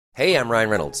Hey, I'm Ryan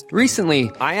Reynolds.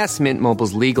 Recently, I asked Mint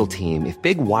Mobile's legal team if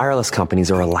big wireless companies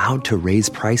are allowed to raise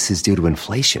prices due to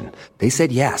inflation. They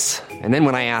said yes. And then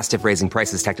when I asked if raising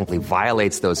prices technically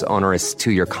violates those onerous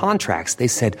two-year contracts, they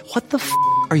said, "What the f***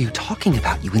 are you talking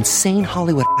about, you insane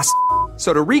Hollywood ass?"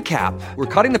 So to recap, we're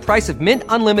cutting the price of Mint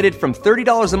Unlimited from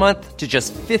 $30 a month to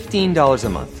just $15 a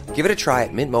month. Give it a try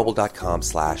at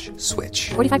mintmobile.com/switch.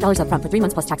 $45 up front for 3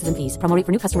 months plus taxes and fees. Promo rate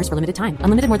for new customers for limited time.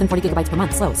 Unlimited more than 40 gigabytes per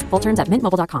month. Slows full terms at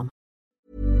mintmobile.com.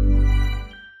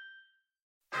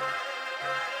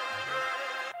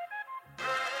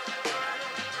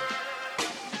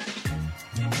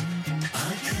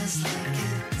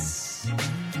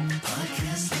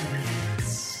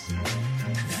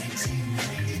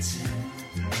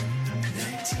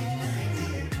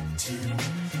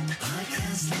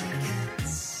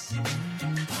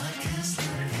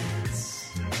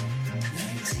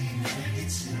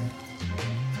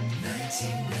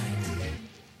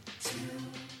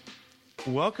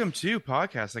 Welcome to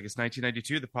Podcast Like It's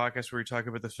 1992, the podcast where we talk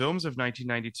about the films of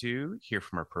 1992, here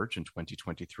from our perch in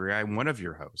 2023. I'm one of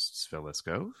your hosts, Phil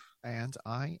Iscove. And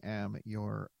I am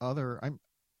your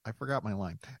I forgot my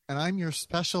line. And I'm your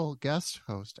special guest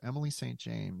host, Emily St.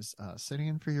 James, sitting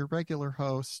in for your regular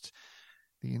host,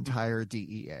 the entire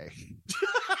DEA.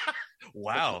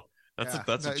 Wow. That's a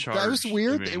charge. That was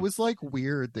weird. It was like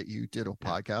weird that you did a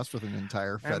podcast with an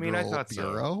entire federal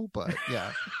bureau, but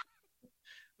yeah.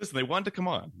 Listen, they wanted to come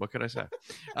on. What could I say?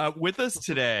 With us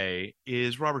today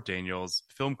is Robert Daniels,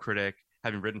 film critic,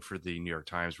 having written for the New York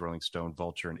Times, Rolling Stone,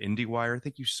 Vulture, and IndieWire.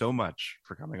 Thank you so much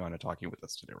for coming on and talking with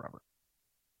us today, Robert.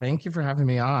 Thank you for having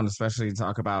me on, especially to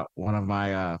talk about one of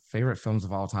my favorite films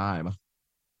of all time.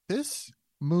 This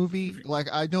movie, like,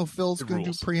 I know Phil's going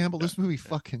to do preamble. This movie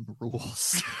fucking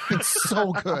rules. It's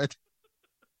so good.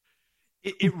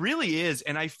 It really is.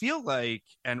 And I feel like,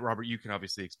 and Robert, you can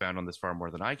obviously expound on this far more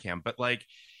than I can, but like,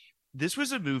 this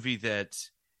was a movie that,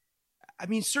 I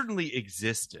mean, certainly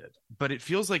existed, but it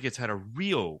feels like it's had a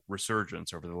real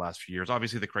resurgence over the last few years.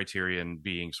 Obviously, the Criterion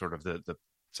being sort of the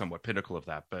somewhat pinnacle of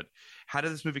that. But how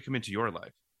did this movie come into your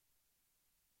life?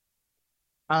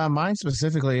 Mine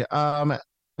specifically,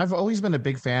 I've always been a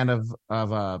big fan of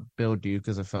Bill Duke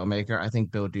as a filmmaker. I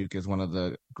think Bill Duke is one of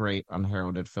the great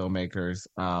unheralded filmmakers,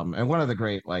 and one of the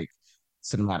great like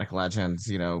cinematic legends.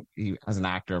 You know, he as an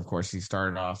actor, of course, he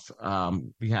started off.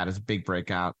 He had his big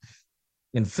breakout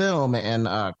in film and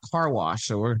Car Wash.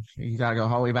 So you got to go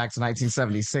all the way back to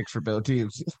 1976 for Bill Duke.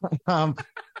 But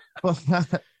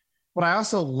I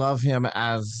also love him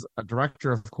as a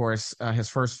director, of course. His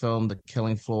first film, The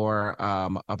Killing Floor,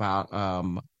 about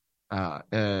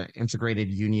integrated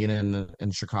union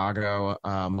in Chicago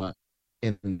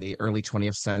in the early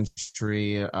 20th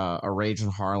century, A Rage in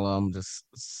Harlem, this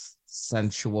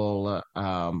sensual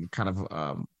kind of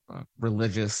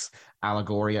religious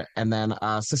allegory, and then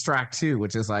Sister Act 2,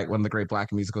 which is like one of the great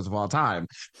Black musicals of all time.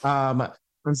 And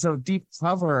so Deep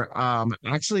Cover,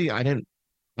 actually, I'd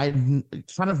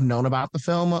kind of known about the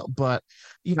film, but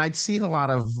you know, I'd seen a lot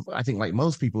of, I think like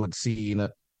most people had seen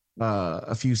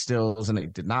a few stills, and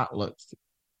it did not look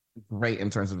great in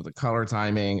terms of the color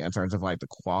timing, in terms of like the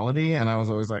quality, and I was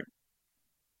always like,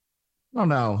 I don't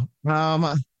know.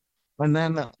 And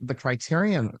then the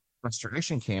Criterion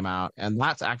restoration came out, and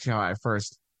that's actually how I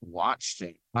first watched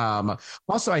it.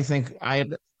 Also, I think I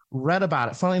had read about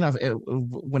it. Funnily enough,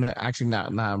 when it actually now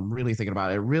I'm really thinking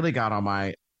about it, it really got on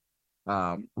my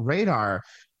radar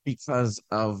because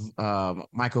of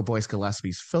Michael Boyce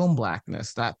Gillespie's Film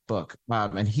Blackness, that book.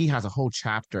 And he has a whole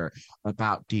chapter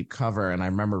about Deep Cover. And I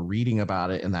remember reading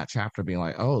about it in that chapter being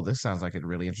like, oh, this sounds like a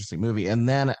really interesting movie. And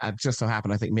then it just so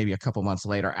happened, I think maybe a couple months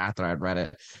later after I'd read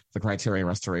it, the Criterion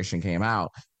restoration came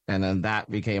out. And then that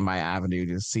became my avenue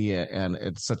to see it. And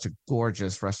it's such a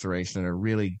gorgeous restoration. And it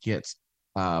really gets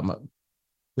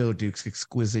Bill Duke's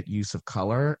exquisite use of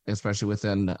color, especially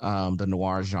within the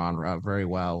noir genre, very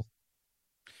well.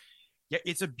 Yeah,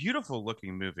 it's a beautiful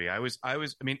looking movie. I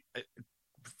mean,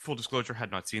 full disclosure, had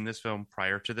not seen this film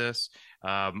prior to this.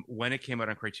 When it came out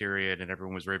on Criterion and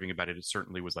everyone was raving about it, it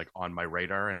certainly was like on my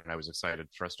radar, and I was excited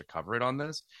for us to cover it on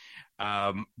this.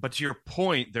 But to your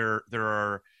point, there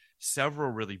are several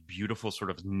really beautiful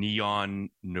sort of neon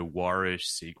noirish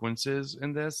sequences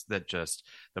in this that just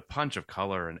the punch of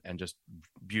color and just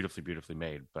beautifully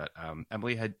made. But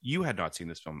Emily, you had not seen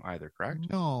this film either,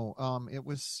 correct? No, it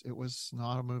was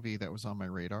not a movie that was on my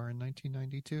radar in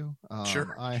 1992.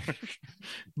 Sure. I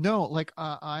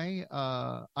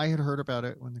had heard about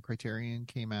it when the Criterion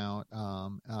came out,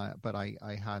 but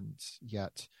I hadn't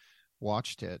yet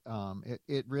watched it.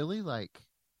 It really like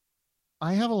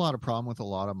I have a lot of problem with a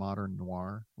lot of modern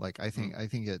noir. Like I think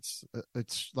it's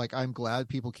like I'm glad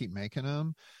people keep making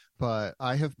them, but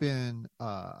I have been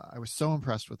I was so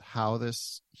impressed with how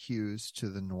this hews to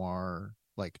the noir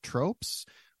like tropes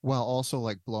while also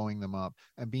like blowing them up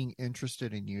and being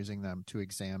interested in using them to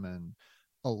examine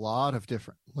a lot of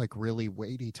different like really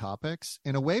weighty topics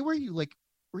in a way where you like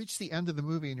reach the end of the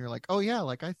movie and you're like, oh yeah,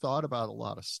 like I thought about a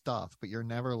lot of stuff, but you're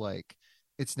never like,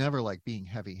 it's never like being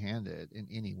heavy-handed in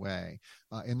any way,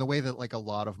 in the way that like a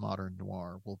lot of modern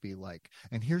noir will be like,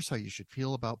 and here's how you should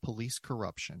feel about police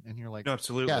corruption, and you're like, No,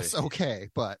 absolutely. yes, okay,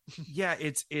 but Yeah,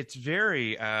 it's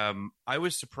very I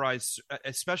was surprised,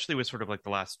 especially with sort of like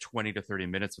the last 20 to 30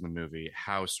 minutes of the movie,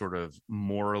 how sort of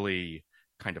morally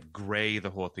kind of gray the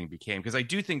whole thing became. Because I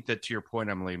do think that, to your point,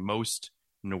 Emily, most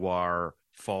noir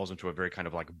falls into a very kind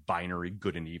of like binary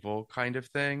good and evil kind of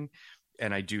thing.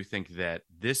 And I do think that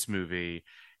this movie,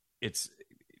 it's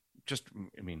just,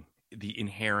 I mean, the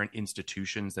inherent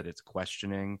institutions that it's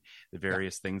questioning, the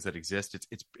various things that exist,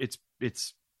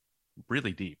 it's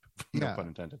really deep. No yeah, pun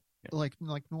intended. Yeah.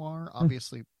 like noir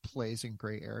obviously plays in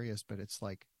gray areas, but it's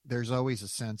like there's always a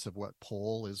sense of what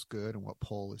pole is good and what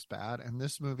pole is bad, and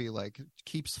this movie like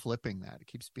keeps flipping that. It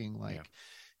keeps being like,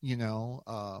 you know,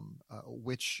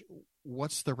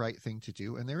 what's the right thing to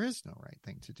do, and there is no right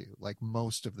thing to do like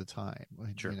most of the time.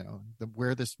 Sure. You know,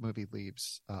 where this movie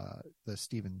leaves the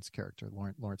Stevens character,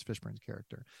 Lawrence Fishburne's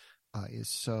character, is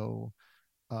so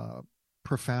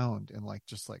profound and like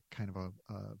just like kind of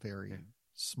a very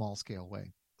small scale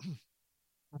way.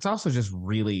 It's also just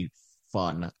really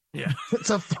fun. Yeah. It's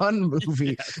a fun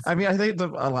movie. Yes. I mean, I think a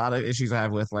lot of issues I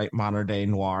have with like modern day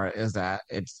noir is that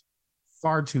it's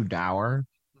far too dour.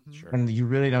 Sure. And you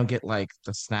really don't get like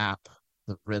the snap,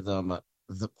 the rhythm,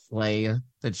 the play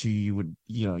that you would,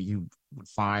 you know, you would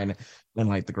find in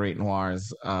like the great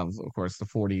noirs of course, the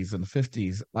 40s and the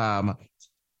 50s.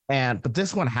 But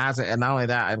this one has it. And not only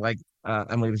that, I like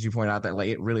Emily, as you point out, that like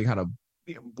it really kind of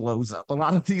blows up a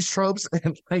lot of these tropes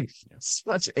and like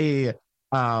such a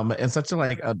in such a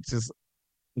like a just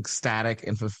ecstatic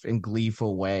and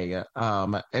gleeful way.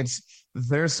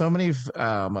 There's so many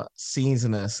scenes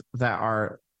in this that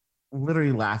are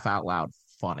literally laugh out loud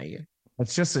funny.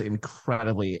 It's just an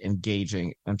incredibly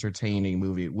engaging, entertaining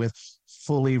movie with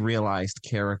fully realized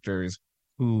characters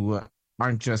who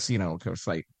aren't just, you know, of course,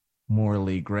 like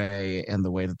morally gray in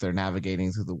the way that they're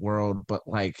navigating through the world, but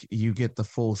like you get the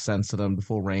full sense of them, the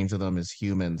full range of them as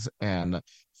humans, and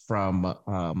from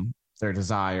their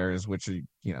desires, which are,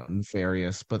 you know,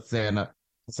 nefarious, but then I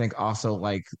think also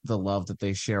like the love that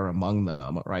they share among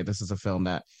them, right? This is a film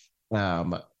that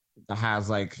has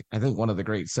like I think one of the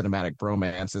great cinematic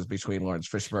bromances between Lawrence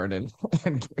Fishburne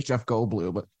and Jeff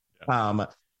Goldblum.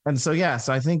 And so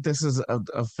so I think this is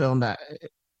a film that,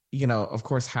 you know, of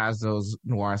course has those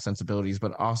noir sensibilities,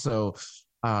 but also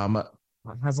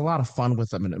has a lot of fun with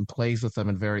them and plays with them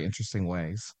in very interesting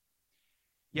ways.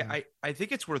 Yeah, I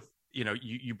think it's worth, you know,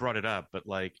 you brought it up, but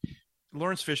like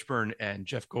Lawrence Fishburne and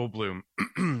Jeff Goldblum,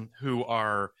 who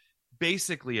are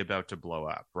basically about to blow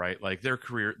up, right? Like their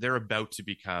career, they're about to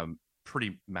become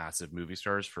pretty massive movie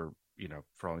stars for, you know,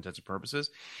 for all intents and purposes.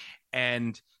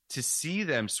 And to see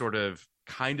them sort of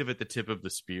kind of at the tip of the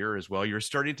spear as well, you're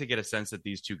starting to get a sense that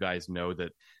these two guys know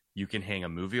that you can hang a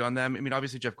movie on them. I mean,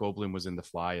 obviously Jeff Goldblum was in The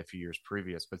Fly a few years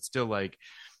previous, but still like,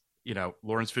 you know,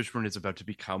 Lawrence Fishburne is about to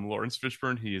become Lawrence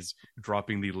Fishburne. He is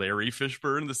dropping the Larry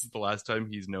Fishburne. This is the last time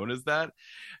he's known as that.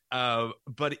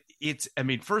 But it's, I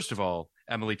mean, first of all,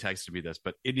 Emily texted me this,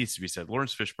 but it needs to be said,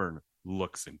 Lawrence Fishburne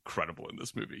looks incredible in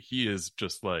this movie. He is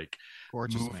just like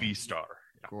Gorgeous movie man. star.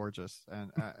 Yeah. Gorgeous.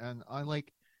 And I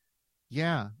like,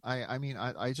 yeah, I mean,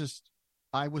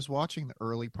 I was watching the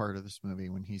early part of this movie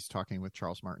when he's talking with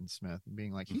Charles Martin Smith and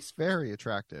being like, he's very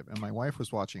attractive. And my wife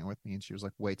was watching it with me and she was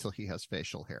like, wait till he has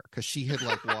facial hair. Cause she had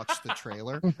like watched the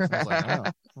trailer. So I was like,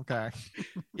 oh, okay.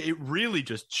 It really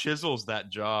just chisels that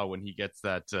jaw when he gets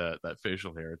that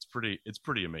facial hair. It's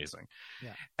pretty amazing.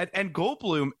 Yeah. And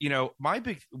Goldblum, you know,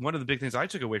 one of the big things I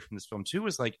took away from this film too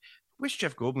was like, I wish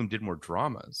Jeff Goldblum did more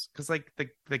dramas. Cause like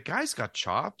the guy's got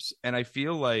chops. And I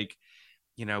feel like,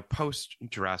 you know, post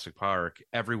Jurassic Park,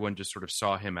 everyone just sort of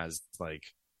saw him as like,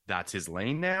 that's his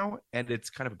lane now. And it's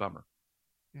kind of a bummer.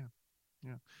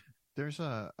 Yeah. There's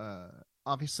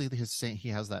obviously he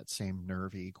has that same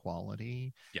nervy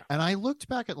quality. Yeah. And I looked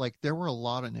back at like, there were a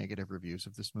lot of negative reviews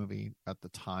of this movie at the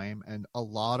time. And a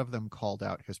lot of them called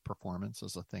out his performance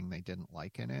as a thing they didn't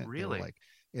like in it. Really? Like,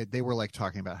 they were like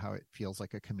talking about how it feels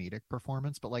like a comedic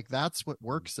performance, but like that's what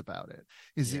works about it,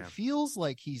 is it feels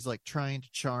like he's like trying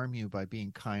to charm you by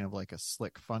being kind of like a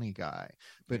slick funny guy,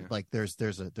 but like there's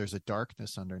a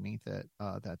darkness underneath it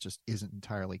that just isn't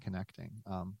entirely connecting.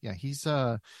 He's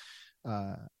I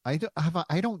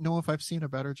don't know if I've seen a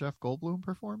better Jeff Goldblum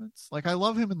performance. Like, I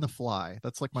love him in The Fly.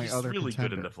 That's like my he's other really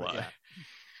contender. good in The Fly.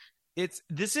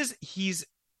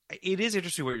 It is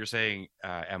interesting what you're saying,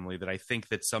 Emily, that I think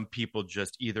that some people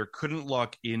just either couldn't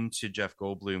lock into Jeff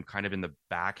Goldblum kind of in the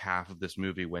back half of this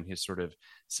movie when his sort of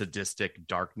sadistic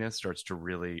darkness starts to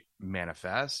really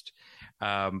manifest.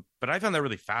 But I found that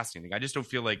really fascinating. I just don't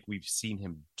feel like we've seen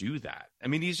him do that. I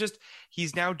mean,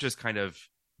 he's now just kind of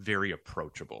very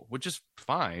approachable, which is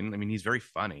fine. I mean, he's very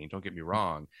funny, don't get me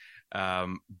wrong.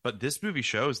 But this movie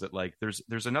shows that like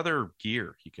there's another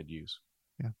gear he could use.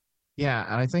 Yeah,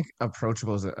 and I think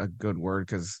approachable is a good word,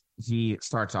 because he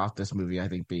starts off this movie, I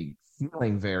think,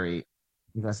 feeling very,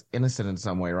 I guess, innocent in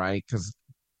some way, right? Because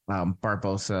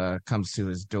Barbosa comes to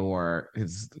his door,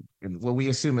 what we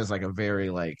assume is like a very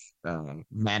like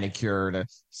manicured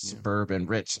suburban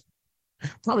rich,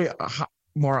 probably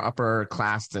more upper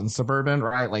class than suburban,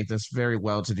 right? Like this very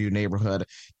well-to-do neighborhood,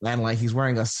 and like he's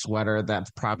wearing a sweater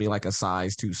that's probably like a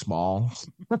size too small.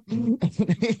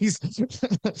 He's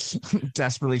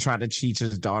desperately trying to teach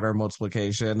his daughter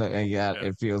multiplication, and yet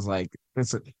it feels like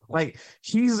it's like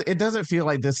it doesn't feel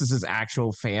like this is his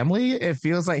actual family. It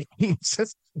feels like he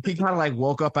kind of like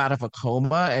woke up out of a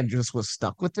coma and just was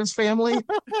stuck with his family.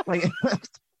 Like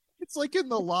it's like in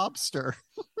The Lobster.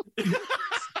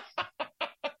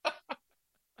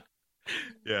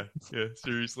 Yeah,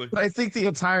 seriously. But I think the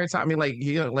entire time, I mean,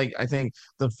 like I think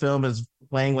the film is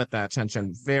playing with that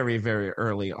tension very, very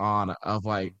early on of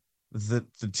like the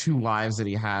two lives that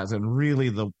he has, and really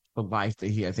the life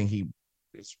that I think he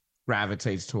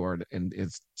gravitates toward and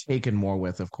is taken more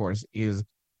with, of course, is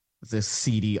this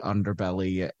seedy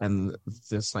underbelly and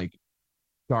this like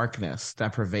darkness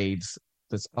that pervades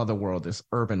this other world, this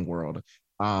urban world.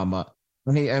 I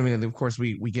mean, of course,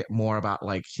 we get more about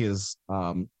like his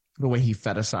the way he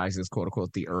fetishizes, quote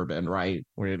unquote, the urban, right?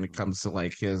 When it comes to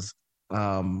like his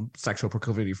sexual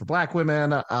proclivity for Black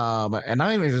women, and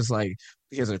not even just like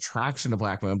his attraction to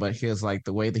Black women, but his like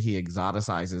the way that he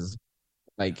exoticizes,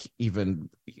 like even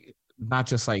not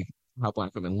just like how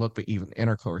Black women look, but even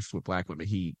intercourse with Black women,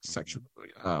 he sexually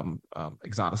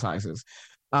exoticizes.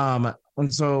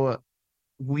 And so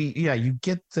you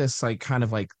get this like kind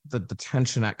of like the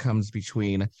tension that comes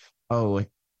between, oh,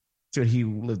 should he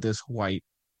live this white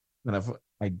kind of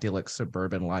idyllic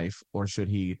suburban life, or should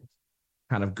he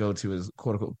kind of go to his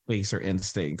quote unquote baser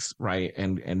instincts, right,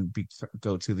 and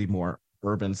go to the more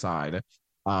urban side,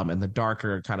 and the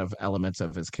darker kind of elements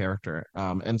of his character,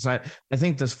 and so I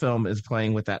think this film is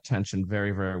playing with that tension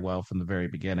very, very well from the very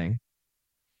beginning.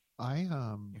 Sorry,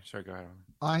 go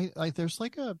ahead. There's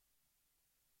like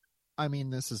I mean,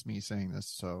 this is me saying this,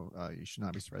 so you should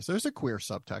not be surprised. There's a queer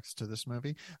subtext to this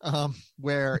movie,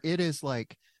 where it is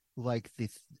like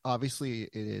obviously it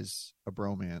is a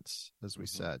bromance, as we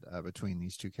said, between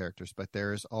these two characters, but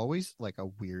there is always like a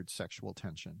weird sexual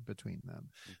tension between them,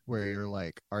 where you're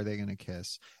like, are they going to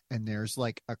kiss? And there's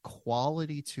like a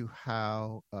quality to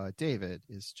how David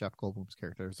is Jeff Goldblum's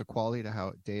character. There's a quality to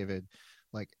how David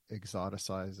like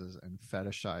exoticizes and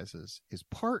fetishizes his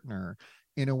partner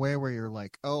in a way where you're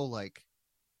like, oh, like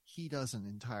he doesn't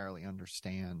entirely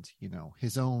understand,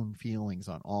 his own feelings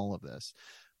on all of this.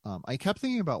 I kept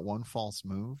thinking about One False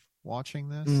Move watching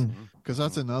this, because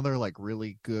that's another like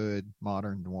really good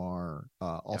modern noir,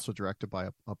 also directed by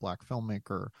a Black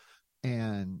filmmaker.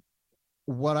 And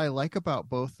what I like about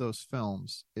both those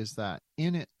films is that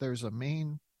in it, there's a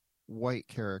main white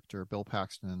character, Bill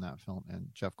Paxton in that film, and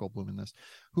Jeff Goldblum in this,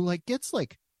 who like gets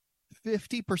like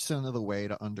 50% of the way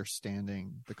to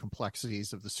understanding the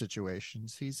complexities of the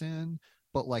situations he's in,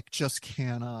 but like just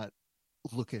cannot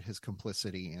look at his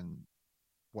complicity in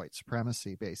white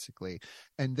supremacy, basically,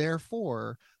 and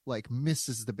therefore like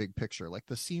misses the big picture. Like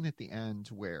the scene at the end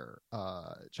where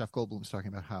Jeff Goldblum's talking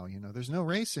about how there's no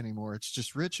race anymore, it's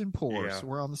just rich and poor, so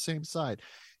we're on the same side.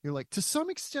 You're like, to some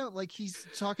extent, like he's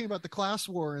talking about the class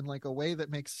war in like a way that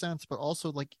makes sense, but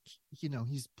also like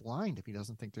he's blind if he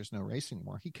doesn't think there's no race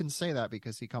anymore. He can say that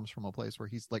because he comes from a place where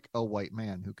he's like a white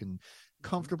man who can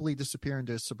comfortably disappear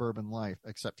into his suburban life,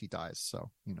 except he dies,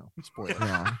 so spoiler.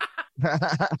 Yeah.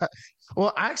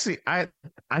 Well, actually, I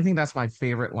think that's my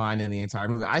favorite line in the entire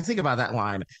movie. I think about that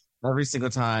line every single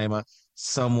time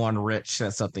someone rich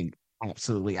says something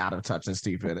absolutely out of touch and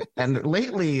stupid. And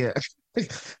lately,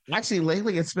 it's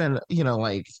been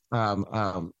like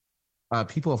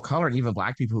people of color and even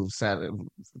Black people who've said,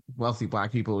 wealthy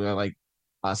Black people, like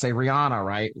say Rihanna,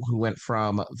 right, who went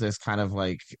from this kind of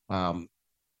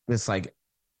this like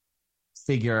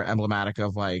figure emblematic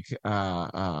of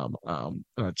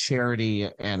charity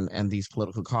and these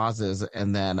political causes,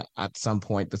 and then at some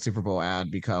point the Super Bowl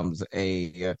ad becomes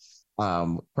a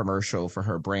commercial for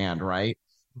her brand, right?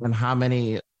 And how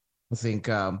many, I think,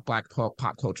 black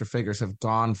pop culture figures have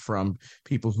gone from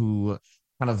people who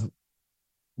kind of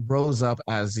rose up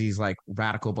as these like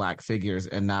radical black figures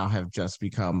and now have just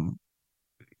become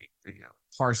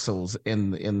parcels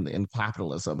in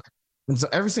capitalism. And so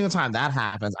every single time that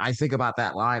happens, I think about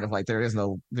that line of like there is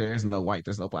no white,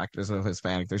 there's no black, there's no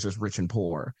Hispanic, there's just rich and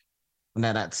poor. And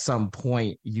that at some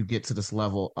point you get to this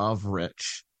level of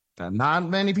rich that not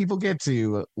many people get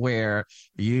to, where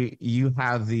you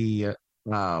have the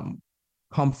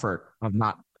comfort of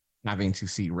not having to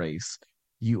see race.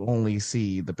 You only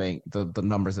see the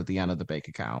numbers at the end of the bank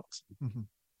account. Mm-hmm.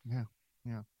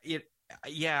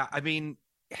 Yeah. I mean,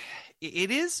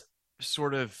 it is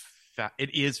sort of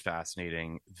it is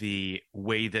fascinating the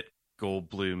way that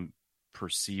Goldblum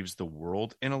perceives the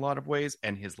world in a lot of ways,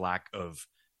 and his lack of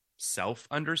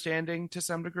self-understanding to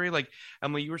some degree. Like,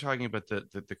 Emily, you were talking about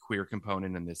the queer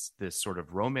component and this sort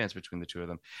of romance between the two of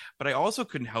them, but I also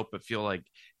couldn't help but feel like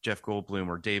Jeff Goldblum,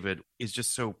 or David, is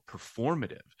just so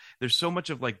performative. There's so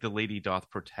much of like the lady doth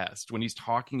protest when he's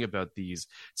talking about these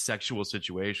sexual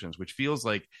situations, which feels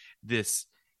like this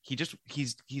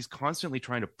he's constantly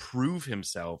trying to prove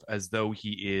himself as though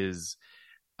he is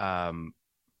I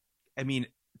mean,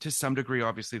 to some degree,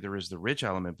 obviously there is the rich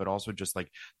element, but also just like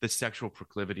the sexual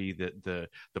proclivity, the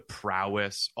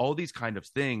prowess, all these kind of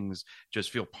things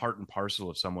just feel part and parcel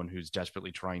of someone who's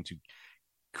desperately trying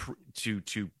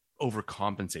to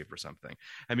overcompensate for something.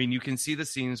 I mean, you can see the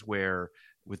scenes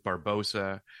with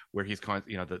Barbosa, where he's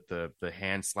the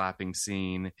hand slapping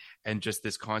scene, and just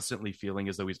this constantly feeling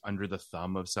as though he's under the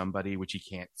thumb of somebody, which he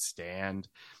can't stand.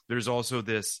 There's also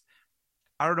this,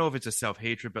 I don't know if it's a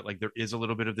self-hatred, but like there is a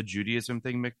little bit of the Judaism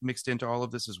thing mixed into all of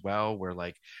this as well, where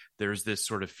like there's this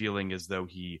sort of feeling as though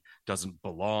he doesn't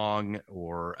belong,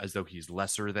 or as though he's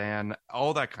lesser than.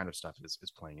 All that kind of stuff is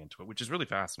playing into it, which is really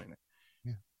fascinating.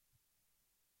 Yeah.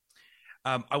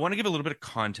 I want to give a little bit of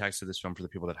context to this film for the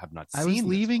people that have not seen. I was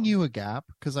leaving you a gap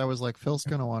because I was like, Phil's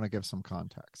going to want to give some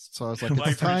context. So I was like, Well,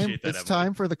 it's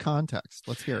time for the context.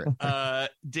 Let's hear it.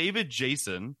 David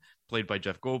Jason, played by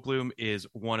Jeff Goldblum, is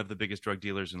one of the biggest drug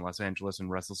dealers in Los Angeles, and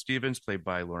Russell Stevens, played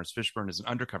by Lawrence Fishburne, is an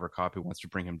undercover cop who wants to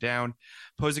bring him down.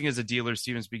 Posing as a dealer,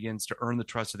 Stevens begins to earn the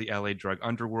trust of the LA drug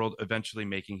underworld, eventually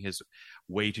making his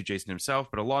way to Jason himself.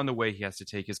 But along the way, he has to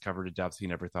take his cover to depths he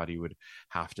never thought he would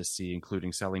have to see,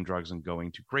 including selling drugs and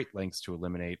going to great lengths to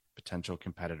eliminate potential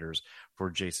competitors for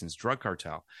Jason's drug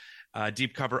cartel.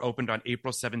 Deep Cover opened on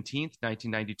April 17th,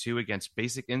 1992 against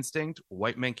Basic Instinct,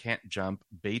 White Men Can't Jump,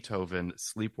 Beethoven,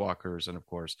 Sleepwalkers, and of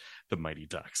course, The Mighty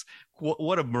Ducks.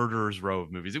 What a murderer's row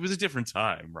of movies. It was a different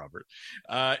time, Robert.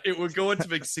 It would go on to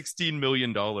make $16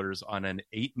 million on an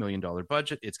 $8 million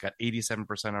budget. It's got 87%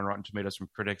 on Rotten Tomatoes from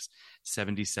critics,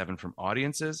 77% from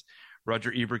audiences.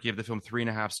 Roger Ebert gave the film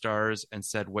 3.5 stars and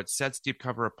said, "What sets Deep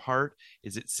Cover apart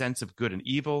is its sense of good and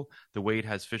evil, the way it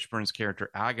has Fishburne's character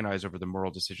agonize over the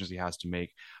moral decisions he has to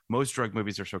make. Most drug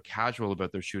movies are so casual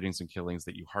about their shootings and killings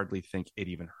that you hardly think it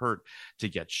even hurt to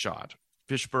get shot.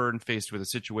 Fishburne, faced with a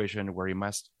situation where he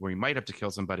might have to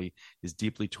kill somebody, is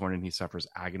deeply torn, and he suffers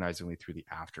agonizingly through the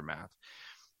aftermath."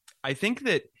 I think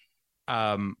that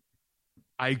I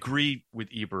agree with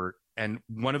Ebert. And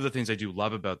one of the things I do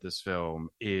love about this film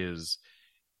is,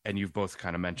 and you've both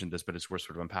kind of mentioned this, but it's worth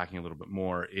sort of unpacking a little bit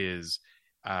more, is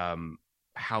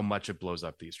how much it blows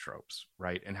up these tropes,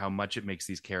 right? And how much it makes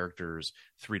these characters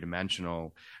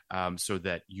three-dimensional, so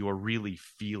that you're really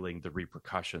feeling the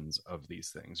repercussions of these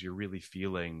things. You're really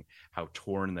feeling how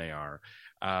torn they are.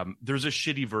 There's a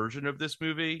shitty version of this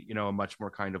movie, a much more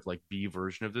kind of like B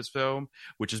version of this film,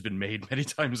 which has been made many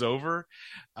times over.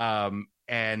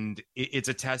 And it's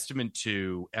a testament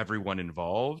to everyone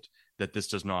involved that this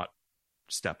does not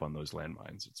step on those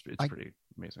landmines. It's pretty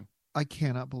amazing. I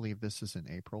cannot believe this is an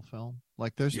April film.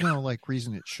 Like, there's no like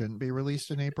reason it shouldn't be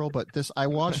released in April, but I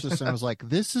watched this and I was like,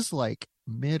 this is like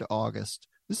mid-August.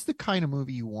 This is the kind of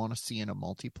movie you want to see in a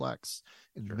multiplex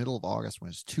in the middle of August when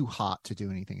it's too hot to do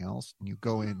anything else. And you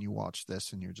go in, you watch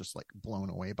this, and you're just like blown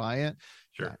away by it.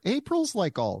 Sure. Yeah, April's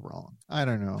like all wrong. I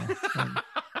don't know.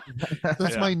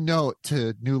 That's my note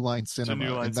to New Line Cinema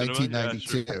in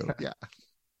 1992. Yeah.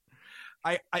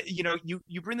 I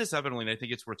you bring this up, Emily, and I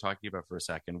think it's worth talking about for a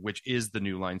second, which is the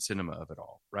New Line Cinema of it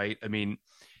all, right? I mean,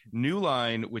 New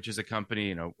Line, which is a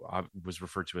company, was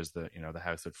referred to as the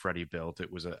house that Freddie built.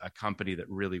 It was a company that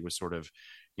really was sort of,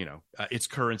 its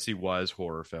currency was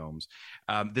horror films.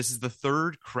 This is the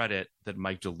third credit that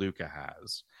Mike DeLuca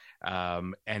has.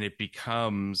 And it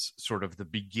becomes sort of the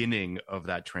beginning of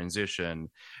that transition.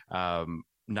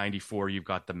 94, you've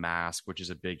got The Mask, which is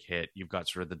a big hit. You've got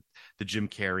sort of the Jim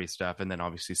Carrey stuff, and then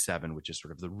obviously Seven, which is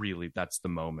sort of that's the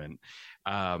moment.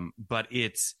 But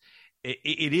it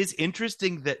is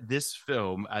interesting that this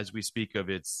film, as we speak of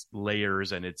its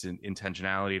layers and its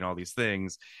intentionality and all these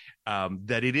things,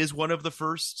 that it is one of the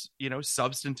first,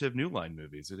 substantive New Line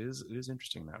movies. It is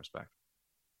interesting in that respect.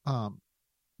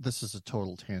 This is a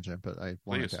total tangent, but I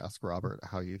wanted to ask Robert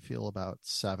how you feel about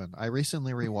Seven. I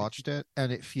recently rewatched it,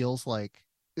 and it feels like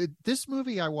this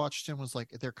movie I watched and was like,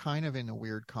 they're kind of in a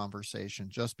weird conversation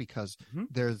just because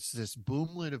there's this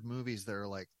boomlet of movies that are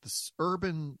like, this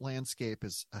urban landscape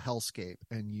is a hellscape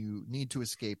and you need to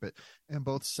escape it. And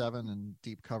both Seven and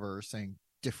Deep Cover are saying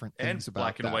different things and about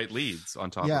black and that. white leads on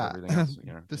top of everything else.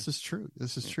 This is true.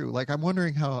 This is true. Like, I'm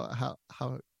wondering how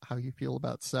you feel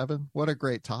about Seven. What a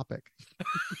great topic.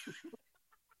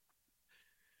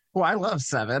 Well, I love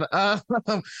Seven.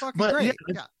 Fucking but great.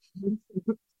 Yeah.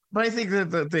 But I think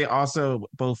that they also,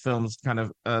 both films kind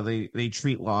of they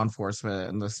treat law enforcement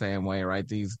in the same way, right?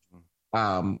 These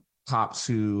cops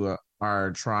who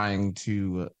are trying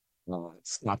to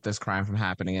stop this crime from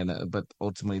happening, but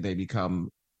ultimately they become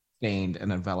stained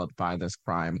and enveloped by this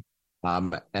crime.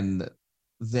 And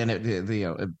then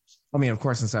I mean, of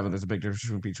course, in Seven, there's a big difference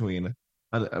between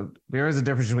there is a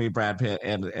difference between Brad Pitt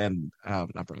and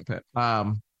not Brad Pitt. Why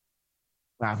am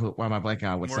I blanking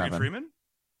out with Seven?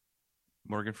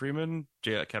 Morgan Freeman,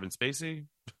 Kevin Spacey.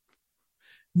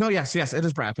 No, yes, it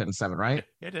is Brad Pitt in Seven, right?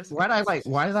 Yeah, it is. Why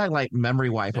did I like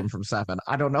memory wipe him from Seven?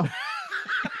 I don't know.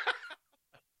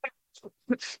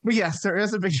 But yes, there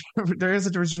is a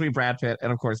difference between Brad Pitt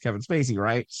and, of course, Kevin Spacey,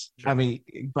 right? Sure. I mean,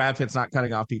 Brad Pitt's not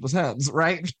cutting off people's heads,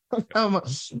 right?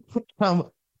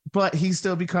 But he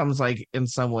still becomes, like, in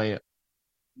some way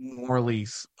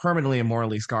permanently and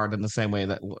morally scarred in the same way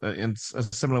that, in a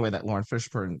similar way that Lawrence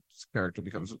Fishburne's character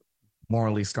becomes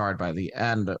morally scarred by the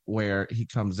end, where he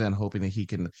comes in hoping that he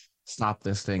can stop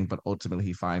this thing, but ultimately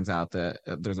he finds out that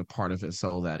there's a part of his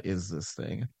soul that is this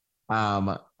thing.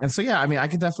 And so, yeah, I mean, I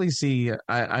could definitely see,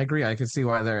 I agree. I could see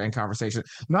why they're in conversation.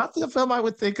 Not the film I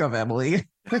would think of, Emily.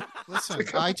 Listen,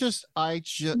 I just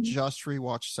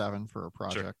rewatched Seven for a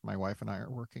project my wife and I are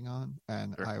working on.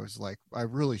 And I was like, I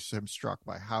really am struck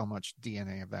by how much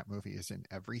DNA of that movie is in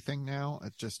everything now.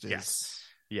 It just is.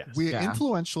 Yes.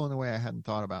 Influential in a way I hadn't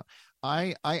thought about.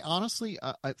 I honestly,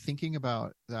 thinking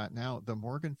about that now, the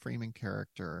Morgan Freeman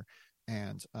character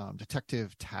and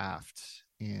Detective Taft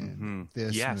in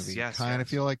this movie kind of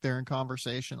feel like they're in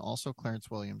conversation. Also, Clarence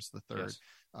Williams III,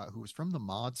 who was from the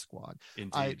Mod Squad.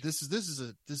 Indeed. This is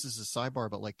a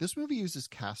sidebar, but like, this movie uses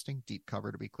casting, Deep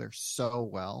Cover to be clear, so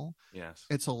well. Yes,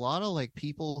 it's a lot of like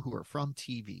people who are from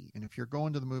TV, and if you're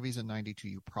going to the movies in '92,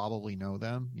 you probably know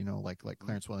them. Like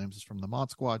Clarence Williams is from the Mod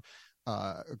Squad.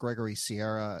 Gregory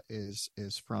Sierra is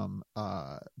from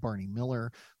Barney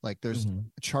Miller. Like, there's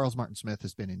Charles Martin Smith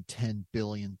has been in 10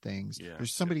 billion things.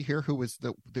 There's somebody here who was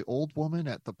the old woman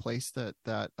at the place that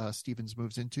Stevens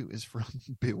moves into is from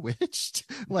Bewitched.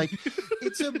 Like,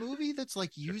 it's a movie that's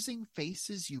like using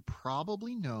faces you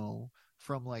probably know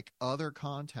from like other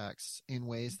contexts in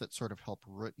ways that sort of help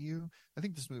root you. I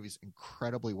think this movie is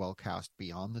incredibly well cast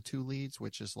beyond the two leads,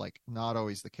 which is like not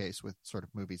always the case with sort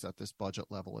of movies at this budget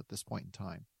level at this point in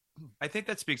time. I think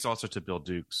that speaks also to Bill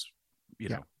Duke's,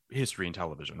 history in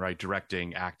television, right?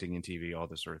 Directing, acting in TV, all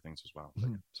this sort of things as well. But,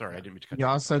 sorry, I didn't mean to cut you. You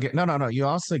also get You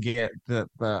also get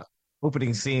the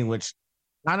opening scene, which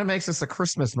kind of makes this a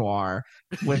Christmas noir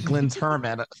with Glenn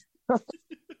Turman.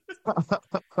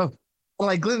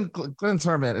 Like, Glenn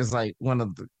Turman is like one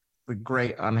of the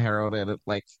great unheralded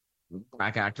like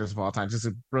black actors of all time. Just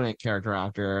a brilliant character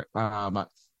actor. And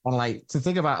like, to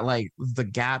think about like the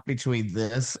gap between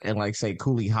this and like, say,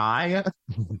 Cooley High, it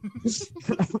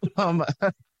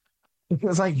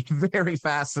was like very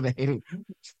fascinating.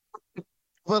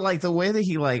 But like the way that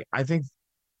he like, I think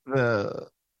every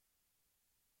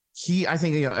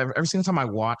single time I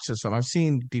watch this film, I've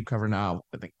seen Deep Cover now,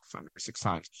 I think 5 or 6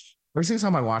 times. Every single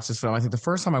time I watch this film, I think the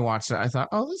first time I watched it, I thought,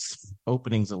 oh, this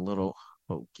opening's a little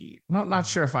hokey. Not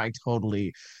sure if I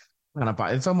totally kind of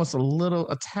buy it. It's almost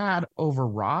a tad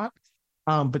overwrought.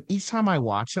 But each time I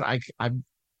watch it, I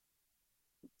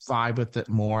vibe with it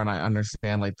more, and I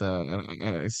understand like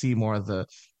I see more of the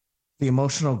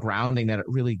emotional grounding that it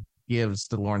really gives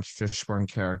the Lawrence Fishburne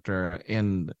character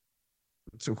in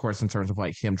of course, in terms of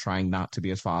like him trying not to be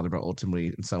his father, but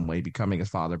ultimately in some way becoming his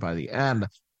father by the end.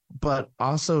 But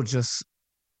also just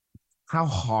how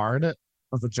hard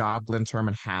of a job Glenn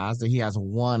Turman has, that he has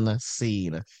one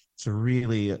scene to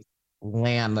really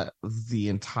land the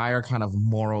entire kind of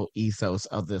moral ethos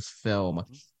of this film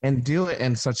and do it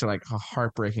in such a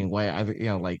heartbreaking way.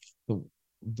 Like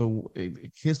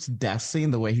his death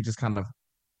scene, the way he just kind of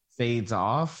fades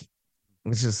off,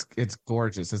 it's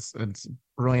gorgeous. It's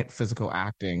brilliant physical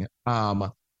acting.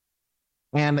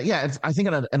 And yeah, I think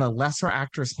in a lesser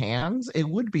actor's hands, it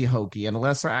would be hokey. In a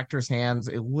lesser actor's hands,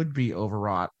 it would be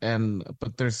overwrought.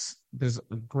 But there's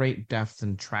great depth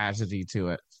and tragedy to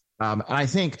it. And I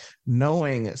think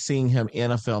seeing him in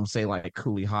a film, say like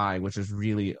Cooley High, which is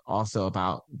really also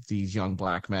about these young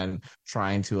black men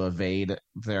trying to evade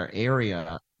their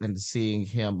area, and seeing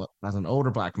him as an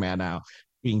older black man now,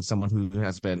 being someone who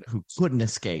couldn't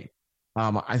escape.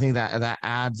 I think that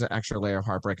adds an extra layer of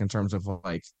heartbreak in terms of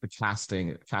like the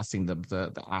casting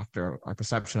the actor, our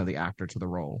perception of the actor to the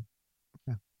role.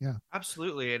 Yeah.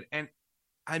 Absolutely. And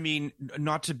I mean,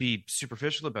 not to be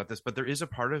superficial about this, but there is a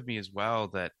part of me as well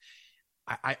that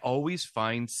I always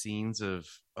find scenes of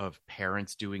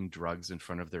parents doing drugs in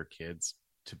front of their kids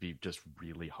to be just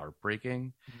really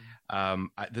heartbreaking.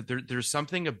 There's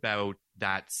something about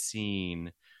that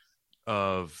scene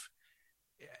of,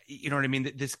 you know what I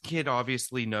mean? This kid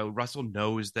obviously Russell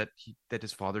knows that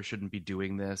his father shouldn't be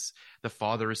doing this. The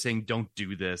father is saying, don't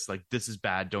do this. Like, this is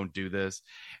bad. Don't do this.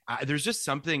 There's just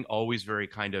something always very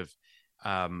kind of,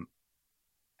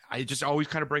 it just always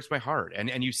kind of breaks my heart.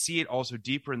 And you see it also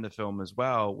deeper in the film as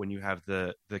well, when you have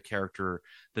the character,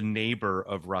 the neighbor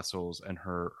of Russell's and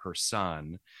her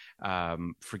son.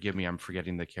 Forgive me, I'm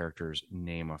forgetting the character's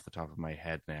name off the top of my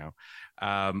head now.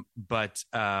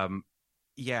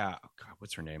 Yeah. Oh God,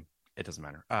 what's her name? It doesn't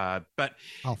matter. But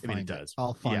I'll find it does.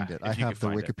 I'll find it. I have the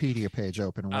Wikipedia page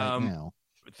open right now.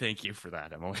 Thank you for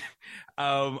that, Emily.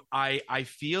 I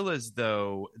feel as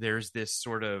though there's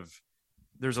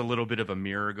a little bit of a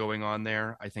mirror going on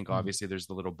there. I think obviously there's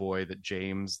the little boy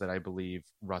that I believe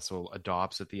Russell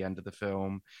adopts at the end of the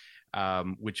film,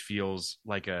 which feels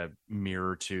like a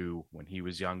mirror to when he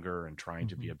was younger and trying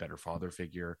to be a better father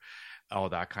figure, all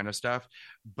that kind of stuff.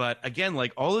 But again,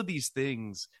 like, all of these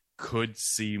things could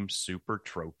seem super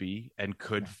tropey and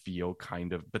could feel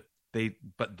kind of, but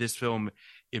this film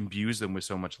imbues them with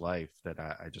so much life that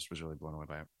I just was really blown away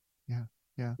by it. Yeah.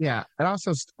 It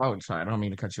also, sorry, I don't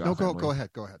mean to cut you off. No, go ahead.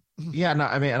 Yeah, no,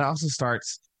 I mean, it also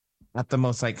starts at the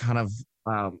most like kind of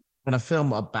in a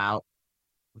film about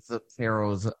the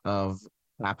perils of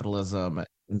capitalism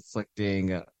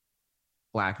inflicting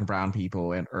Black and brown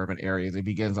people in urban areas. It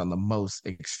begins on the most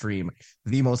extreme,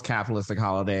 the most capitalistic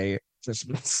holiday. Just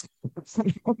and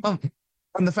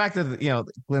the fact that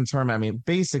Glenn Turman, I mean,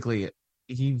 basically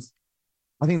I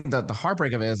think that the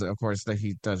heartbreak of it is, of course, that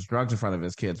he does drugs in front of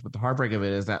his kids, but the heartbreak of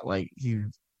it is that, like, he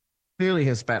clearly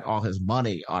has spent all his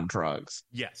money on drugs.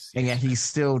 Yes. And yet he's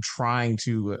still trying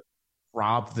to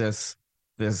rob this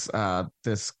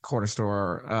corner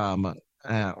store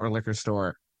or liquor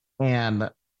store, and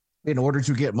in order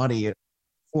to get money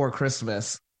for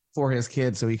Christmas for his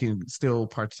kids, so he can still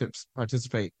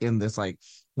participate in this like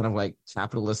kind of like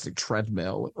capitalistic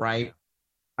treadmill, right?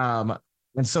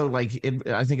 And so like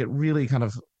I think it really kind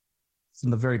of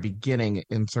from the very beginning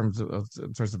in terms of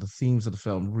the themes of the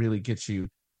film really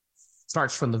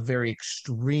starts from the very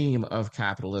extreme of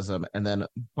capitalism, and then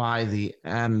by the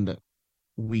end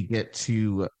we get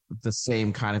to the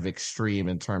same kind of extreme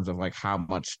in terms of like how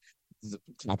much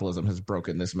capitalism has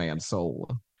broken this man's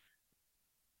soul.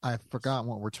 I've forgotten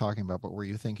what we're talking about, but were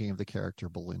you thinking of the character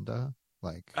Belinda?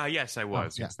 Yes, I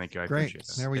was. Yes, thank you. I Great. appreciate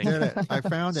that. There we did it. I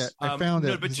found it. No,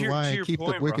 but this is why I keep the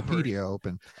Wikipedia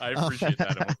open. I appreciate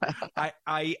that.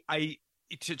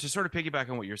 To sort of piggyback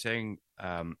on what you're saying,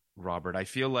 Robert, I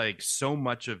feel like so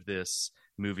much of this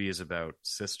movie is about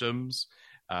systems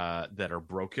that are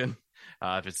broken.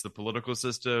 If it's the political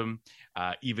system,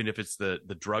 even if it's the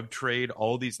drug trade,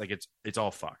 all these, like, it's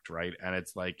all fucked, right? And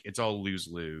it's like it's all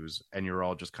lose, and you're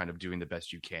all just kind of doing the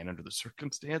best you can under the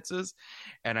circumstances.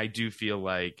 And I do feel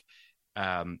like,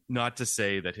 not to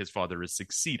say that his father is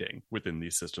succeeding within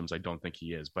these systems, I don't think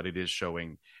he is, but it is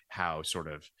showing how sort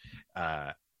of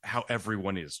how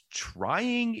everyone is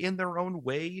trying in their own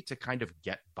way to kind of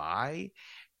get by.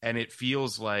 And it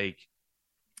feels like,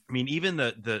 I mean, even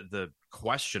the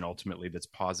question ultimately that's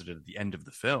posited at the end of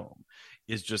the film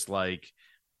is just like,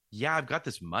 yeah, I've got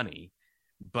this money,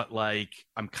 but like,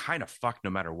 I'm kind of fucked no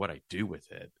matter what I do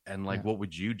with it. And like, what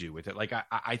would you do with it? Like,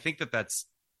 I think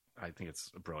I think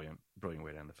it's a brilliant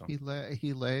way to end the film.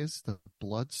 He lays the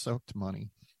blood-soaked money.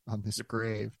 on this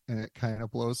grave, and it kind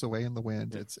of blows away in the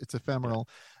wind. It's ephemeral.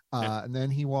 And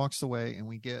then he walks away, and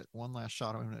we get one last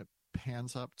shot of him, and it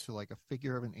pans up to like a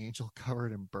figure of an angel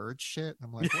covered in bird shit.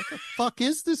 I'm like, what the fuck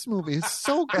is this movie? It's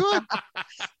so good.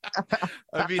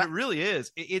 I mean, it really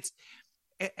is. It's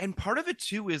and part of it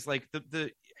too is like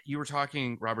the you were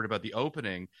talking, Robert, about the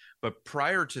opening, but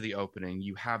prior to the opening,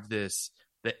 you have the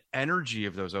energy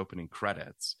of those opening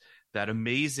credits, that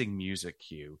amazing music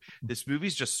cue. This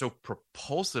movie's just so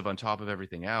propulsive on top of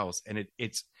everything else, and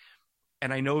it's.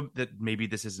 And I know that maybe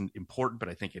this isn't important, but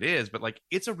I think it is. But like,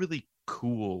 it's a really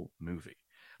cool movie.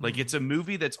 Like, it's a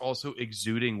movie that's also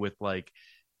exuding with like,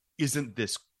 isn't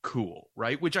this cool,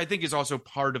 right? Which I think is also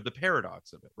part of the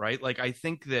paradox of it, right? Like, I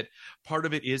think that part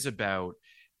of it is about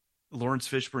Lawrence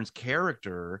Fishburne's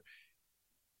character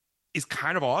is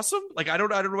kind of awesome. Like, I don't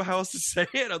know how else to say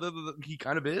it other than he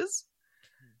kind of is.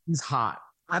 He's hot.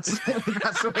 That's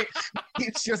the way.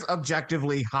 He's just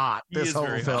objectively hot. This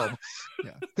whole film,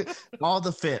 all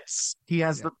the fits. He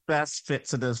has the best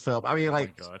fits in this film. I mean,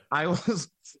 like, I was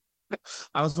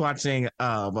watching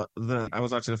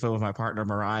the film with my partner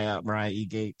Mariah E.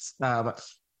 Gates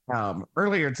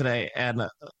earlier today, and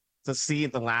to see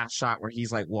the last shot where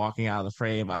he's like walking out of the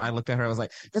frame, I looked at her. I was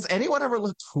like, does anyone ever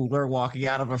look cooler walking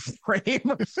out of a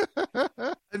frame?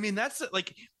 I mean, that's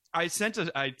like. I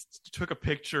took a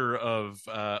picture of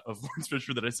Lawrence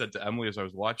Fishburne that I sent to Emily as I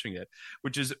was watching it,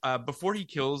 which is before he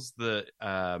kills the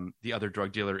other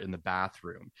drug dealer in the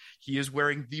bathroom. He is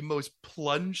wearing the most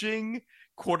plunging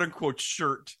quote unquote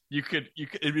shirt you could.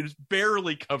 I mean, it's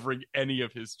barely covering any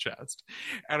of his chest,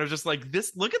 and I was just like,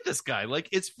 look at this guy, like,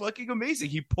 it's fucking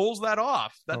amazing. He pulls that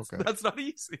off. That's not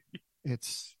easy.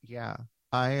 It's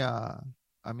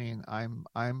I mean, I'm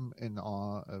in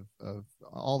awe of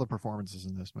all the performances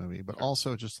in this movie, but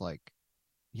also just like,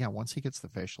 once he gets the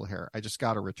facial hair, I just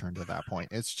got to return to that point.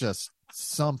 It's just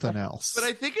something else. But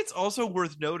I think it's also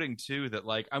worth noting too that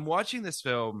like I'm watching this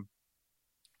film,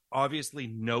 obviously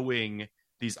knowing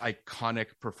these iconic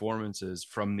performances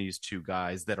from these two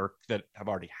guys that have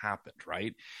already happened,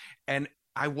 right? And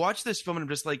I watch this film and I'm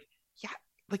just like,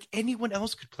 like anyone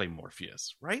else could play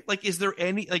Morpheus, right? Like, is there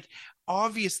any, like,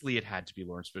 obviously it had to be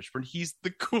Lawrence Fishburne. He's the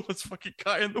coolest fucking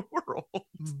guy in the world.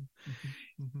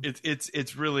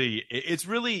 It's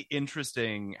really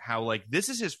interesting how like this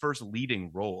is his first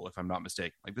leading role, if I'm not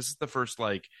mistaken. Like this is the first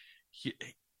like,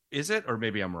 is it, or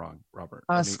maybe I'm wrong, Robert?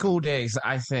 School Days,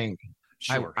 I think.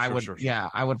 Sure, I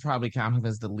would probably count him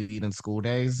as the lead in School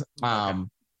Days.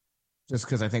 Just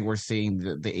because I think we're seeing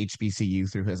the HBCU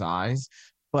through his eyes.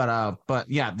 But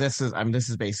yeah, this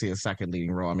is basically a second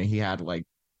leading role. I mean, he had like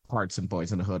parts in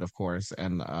Boys in the Hood, of course,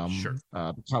 and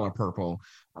Color Purple.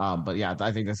 But yeah,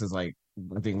 I think this is like,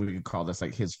 I think we could call this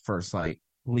like his first like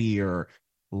clear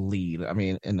lead. I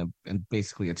mean, in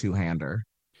basically a two-hander.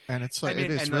 And it's like,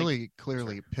 it is really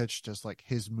clearly pitched as like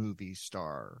his movie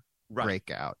star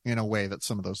breakout in a way that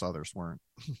some of those others weren't.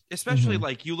 Especially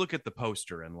like you look at the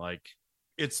poster and like,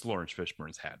 it's Lawrence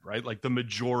Fishburne's head, right? Like the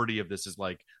majority of this is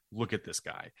like, look at this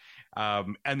guy.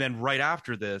 And then right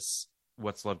after this,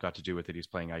 What's Love Got to Do with It? He's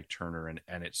playing Ike Turner.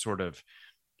 And it sort of,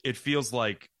 it feels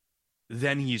like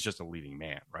then he's just a leading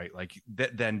man, right? Like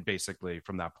then basically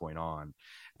from that point on,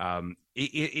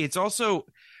 it's also,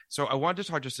 so I wanted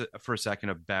to talk just for a second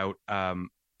about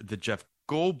the Jeff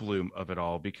Goldblum of it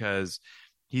all, because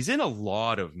he's in a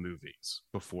lot of movies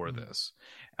before this.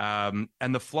 And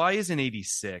The Fly is in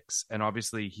 86, and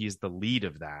obviously he's the lead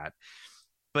of that.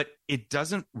 But it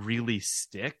doesn't really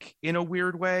stick in a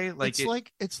weird way. Like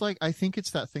it's like I think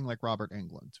it's that thing like Robert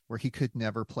Englund, where he could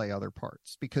never play other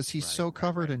parts because he's so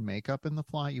covered in makeup in The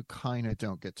Fly. You kind of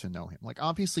don't get to know him. Like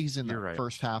obviously he's in the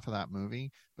first half of that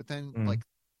movie, but then like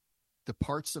the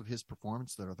parts of his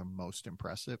performance that are the most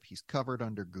impressive, he's covered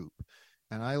under goop.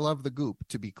 And I love the goop,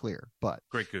 to be clear, but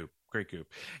great goop.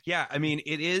 Yeah, I mean,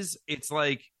 it's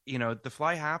like, you know, The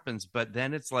Fly happens, but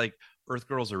then it's like Earth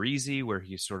Girls Are Easy, where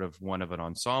he's sort of one of an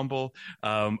ensemble,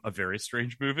 a very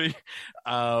strange movie.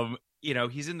 You know,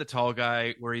 he's in The Tall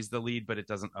Guy, where he's the lead, but it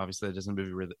doesn't a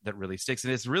movie that really sticks.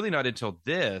 And it's really not until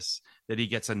this that he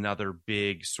gets another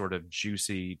big sort of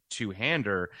juicy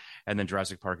two-hander. And then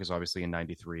Jurassic Park is obviously in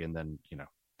 93, and then, you know,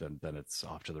 then it's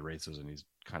off to the races, and he's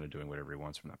kind of doing whatever he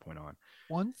wants from that point on.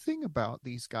 One thing about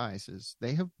these guys is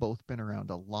they have both been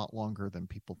around a lot longer than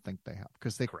people think they have,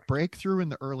 because they break through in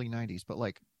the early 90s. But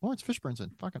like Lawrence Fishburne's in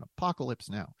fucking Apocalypse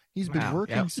Now. He's been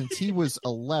working since he was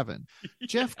 11.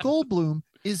 Jeff Goldblum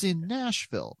is in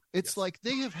Nashville. It's Yes. like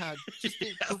they have had just their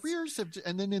Yes. careers have,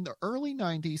 and then in the early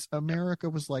 90s, America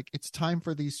was like, it's time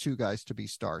for these two guys to be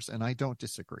stars. And I don't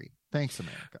disagree. Thanks,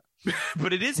 America.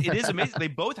 But it is amazing. They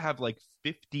both have like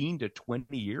 15 to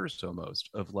 20 years almost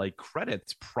of like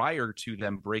credits prior to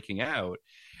them breaking out.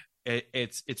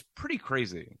 It's pretty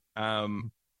crazy.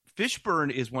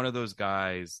 Fishburne is one of those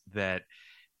guys that,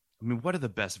 I mean, what are the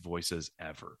best voices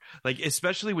ever? Like,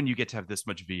 especially when you get to have this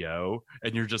much VO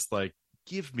and you're just like,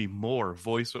 give me more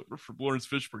voiceover from Lawrence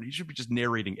Fishburne. He should be just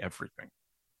narrating everything.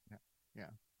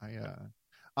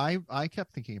 I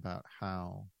kept thinking about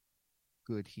how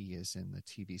good he is in the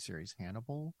TV series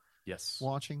Hannibal. Yes.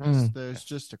 Watching this, there's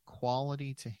just a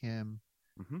quality to him.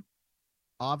 Mm-hmm.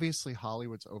 Obviously,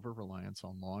 Hollywood's over reliance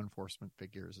on law enforcement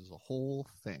figures is a whole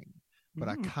thing, but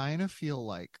I kind of feel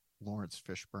like Lawrence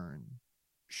Fishburne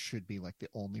should be like the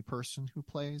only person who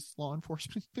plays law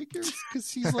enforcement figures,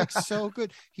 because he's like so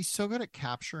good. He's so good at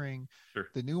capturing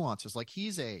the nuances. Like,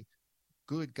 he's a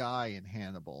good guy in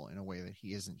Hannibal in a way that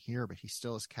he isn't here, but he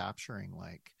still is capturing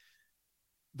like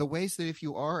the ways that if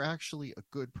you are actually a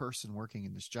good person working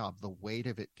in this job, the weight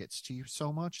of it gets to you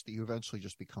so much that you eventually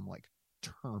just become like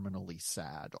terminally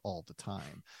sad all the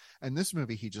time. And this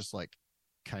movie, he just like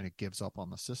kind of gives up on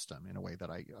the system in a way that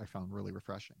I found really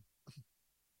refreshing.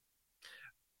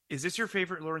 Is this your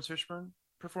favorite Lawrence Fishburne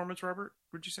performance, Robert?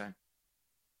 Would you say?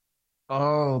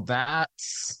 Oh,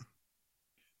 that's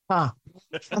I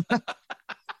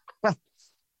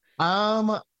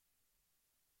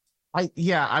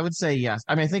would say yes.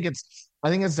 I mean, I think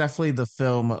it's definitely the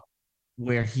film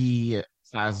where he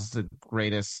has the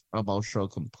greatest emotional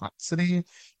complexity.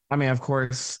 I mean, of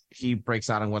course, he breaks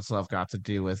out in What's Love Got to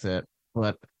Do with It,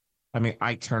 but I mean,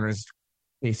 Ike Turner's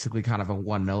basically kind of a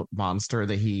one-note monster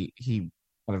that he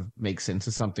kind of makes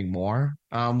into something more.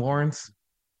 Lawrence,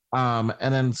 and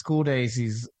then School Days,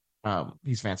 he's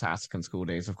fantastic in School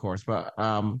Days, of course, but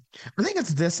I think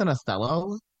it's this and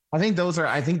Othello. I think those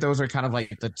are kind of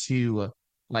like the two,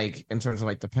 like in terms of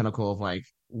like the pinnacle of like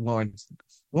Lawrence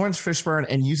Fishburne,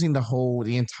 and using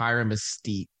the entire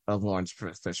mystique of Lawrence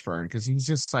Fishburne, because he's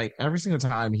just like every single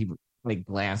time he like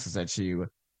glances at you,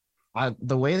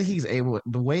 the way he's able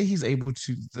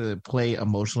to play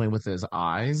emotionally with his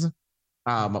eyes,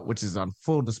 which is on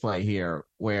full display here,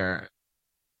 where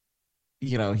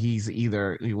he's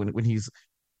either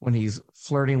when he's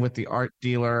flirting with the art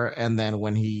dealer, and then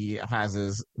when he has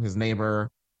his neighbor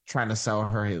trying to sell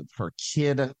her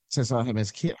kid, to sell him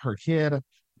her kid,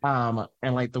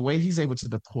 and like the way he's able to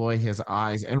deploy his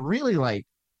eyes, and really like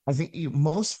I think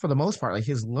for the most part, like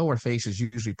his lower face is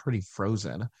usually pretty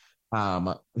frozen.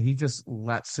 He just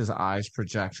lets his eyes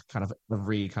project kind of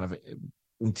every kind of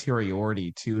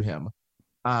interiority to him.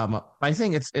 I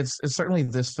think it's certainly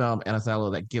this film and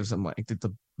Othello that gives him like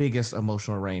the biggest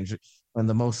emotional range and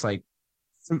the most like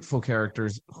fruitful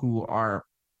characters who are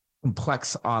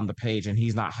complex on the page, and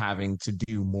he's not having to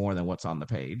do more than what's on the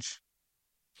page.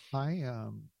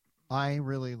 I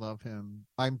really love him.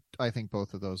 I think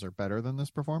both of those are better than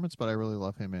this performance, but I really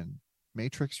love him in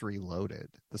Matrix Reloaded,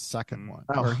 the second one,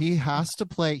 where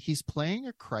he's playing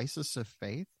a crisis of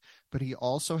faith, but he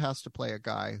also has to play a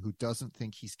guy who doesn't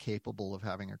think he's capable of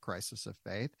having a crisis of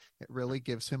faith. It really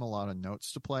gives him a lot of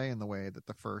notes to play in the way that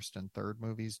the first and third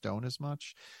movies don't as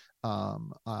much.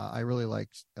 I really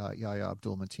liked Yahya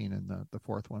Abdul-Mateen in the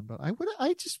fourth one, but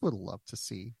I just would love to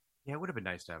see. Yeah, it would have been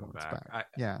nice to have him back.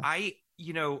 I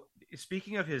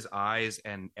Speaking of his eyes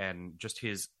and just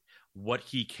what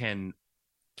he can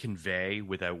convey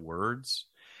without words,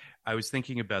 I was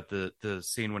thinking about the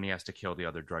scene when he has to kill the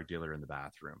other drug dealer in the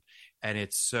bathroom, and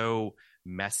it's so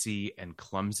messy and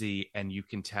clumsy, and you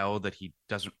can tell that he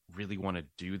doesn't really want to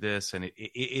do this, and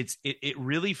it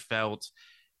really felt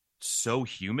so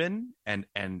human and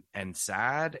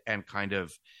sad, and kind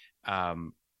of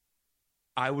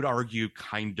I would argue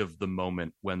kind of the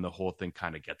moment when the whole thing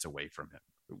kind of gets away from him,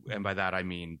 and by that I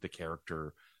mean the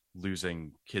character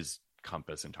losing his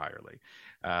compass entirely.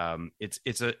 I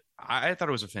thought it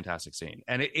was a fantastic scene,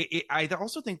 and I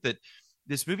also think that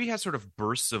this movie has sort of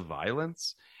bursts of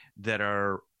violence that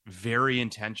are very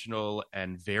intentional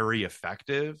and very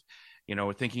effective.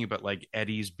 Thinking about like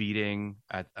Eddie's beating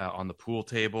on the pool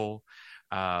table,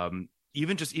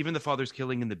 even the father's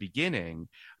killing in the beginning.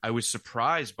 I was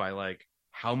surprised by like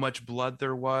how much blood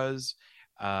there was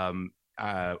when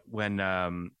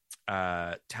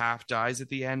Taft dies at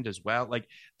the end as well. Like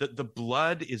the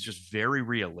blood is just very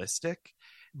realistic,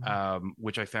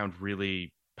 which I found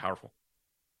really powerful.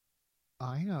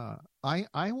 I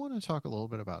want to talk a little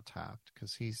bit about Taft,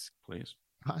 because he's Please.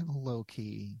 kind of low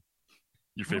key.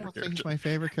 Your favorite character? He's my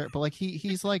favorite character, but like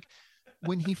he's like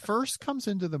when he first comes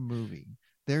into the movie,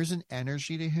 there's an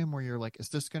energy to him where you're like, is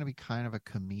this going to be kind of a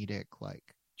comedic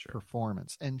like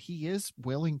performance? And he is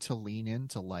willing to lean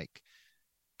into like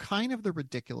kind of the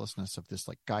ridiculousness of this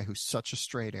like guy who's such a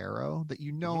straight arrow that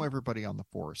everybody on the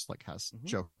force like has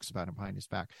jokes about him behind his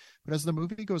back. But as the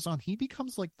movie goes on, he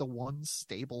becomes like the one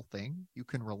stable thing you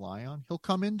can rely on. He'll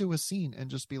come into a scene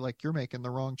and just be like, you're making the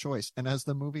wrong choice. And as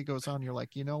the movie goes on, you're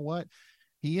like, you know what?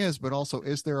 He is, but also,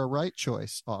 is there a right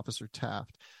choice, Officer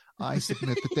Taft? I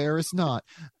submit that there is not.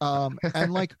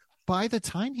 And like, by the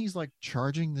time he's like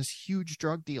charging this huge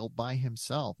drug deal by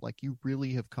himself, like you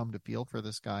really have come to feel for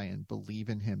this guy and believe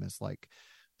in him as like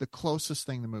the closest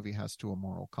thing the movie has to a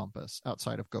moral compass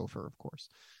outside of Gopher, of course.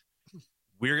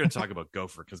 We're going to talk about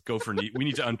Gopher because we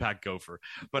need to unpack Gopher.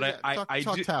 But yeah, I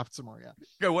talk Taft some more.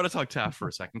 Yeah, I want to talk Taft for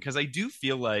a second because I do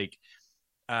feel like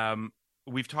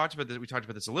we've talked about this. We talked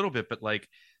about this a little bit, but like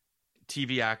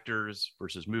TV actors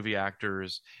versus movie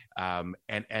actors,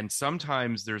 and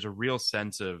sometimes there's a real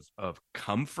sense of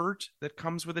comfort that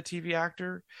comes with a TV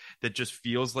actor that just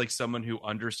feels like someone who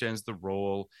understands the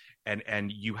role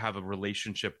and you have a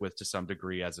relationship with to some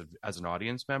degree as an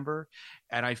audience member.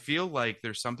 And I feel like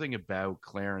there's something about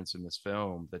Clarence in this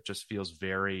film that just feels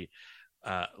very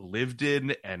lived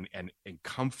in and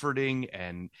comforting.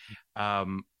 And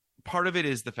part of it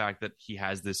is the fact that he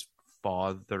has this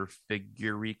father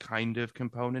figure-y kind of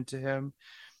component to him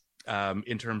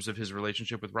in terms of his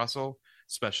relationship with Russell,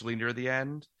 especially near the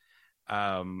end.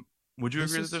 Would you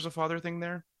agree that there's a father thing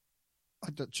there?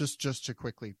 Just to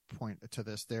quickly point to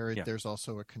this, there's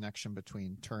also a connection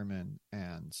between Turman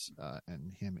and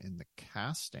him in the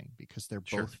casting, because they're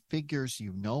both figures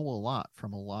a lot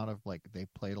from a lot of like, they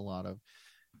played a lot of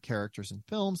characters in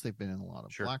films, they've been in a lot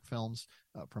of black films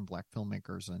from black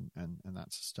filmmakers and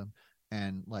that system,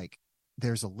 and like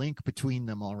there's a link between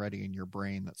them already in your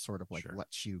brain that sort of like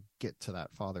lets you get to that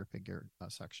father figure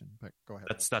section. But go ahead.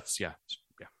 That's That's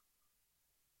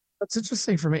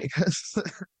interesting for me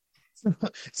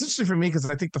because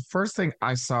I think the first thing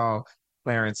I saw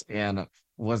Clarence in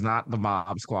was not the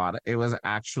Mob Squad. It was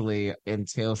actually in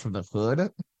Tales from the Hood.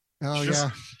 Oh yeah,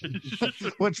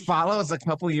 which follows a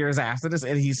couple years after this,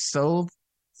 and he's so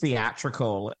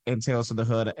theatrical in Tales from the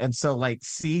Hood, and so like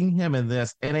seeing him in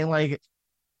this, and it like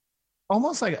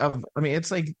almost like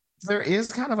it's like there is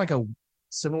kind of like a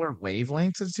similar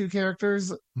wavelength to the two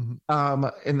characters, in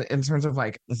terms of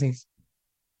like I think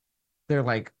they're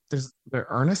like there's their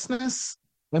earnestness,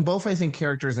 and both I think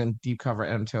characters in Deep Cover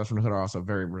and Tales from the Hood are also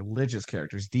very religious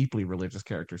characters, deeply religious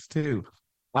characters too.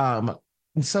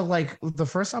 And so, like, the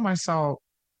first time I saw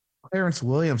Clarence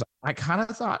Williams, I kind of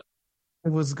thought it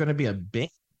was going to be a bit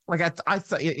like I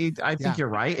think you're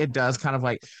right. It does kind of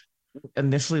like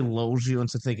initially lulls you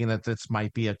into thinking that this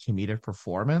might be a comedic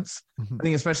performance. I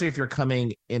think especially if you're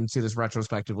coming into this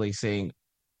retrospectively seeing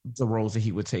the roles that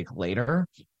he would take later.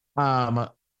 But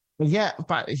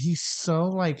he's so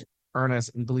like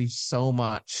earnest and believes so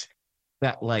much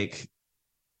that like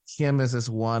him as this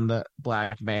one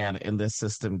black man in this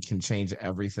system can change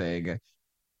everything.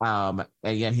 And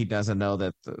yet he doesn't know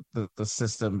that the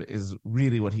system is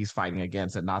really what he's fighting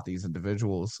against and not these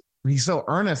individuals. He's so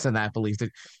earnest in that belief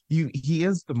that he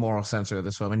is the moral censor of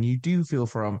this film. And you do feel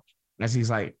for him as he's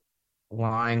like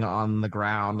lying on the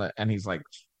ground and he's like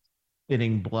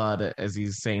spitting blood as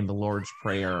he's saying the Lord's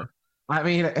Prayer. I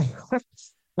mean,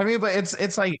 but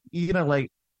it's like, like,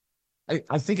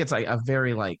 I think it's like a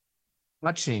very like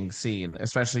touching scene,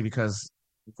 especially because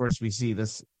of course we see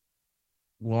this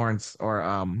Lawrence or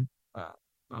I'm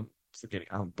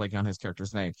blanking on his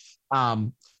character's name.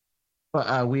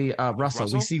 Russell.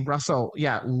 We see Russell,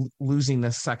 losing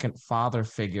the second father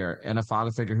figure, and a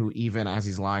father figure who, even as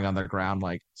he's lying on the ground,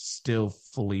 like still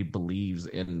fully believes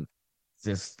in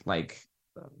this like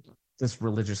this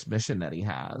religious mission that he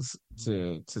has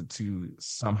to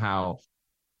somehow,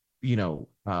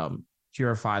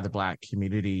 purify the black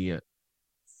community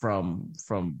from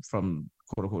quote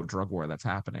unquote drug war that's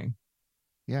happening.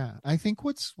 Yeah, I think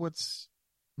what's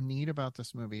neat about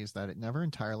this movie is that it never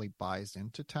entirely buys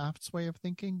into Taft's way of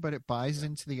thinking, but it buys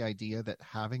into the idea that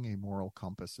having a moral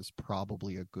compass is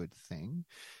probably a good thing,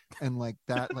 and like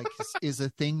that like is a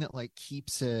thing that like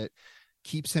keeps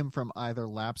him from either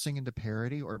lapsing into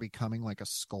parody or becoming like a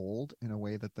scold in a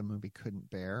way that the movie couldn't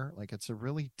bear. Like it's a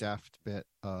really deft bit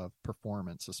of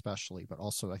performance, especially, but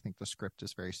also I think the script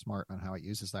is very smart on how it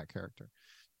uses that character.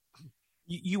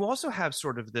 You also have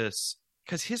sort of this,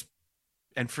 because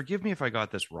and forgive me if I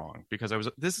got this wrong, because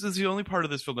this is the only part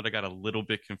of this film that I got a little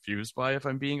bit confused by, if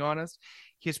I'm being honest.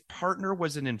 His partner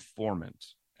was an informant.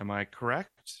 Am I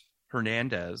correct?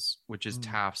 Hernandez, which is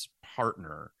Taft's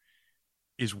partner,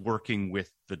 is working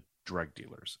with the drug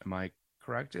dealers. Am I correct?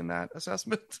 correct in that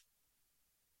assessment?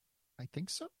 I think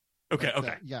so. Okay. But,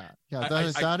 okay. Yeah. I That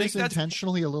think is that's-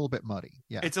 intentionally a little bit muddy.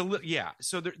 Yeah. It's yeah.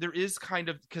 So there is kind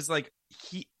of, because like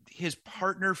his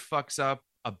partner fucks up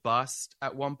a bust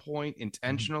at one point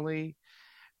intentionally,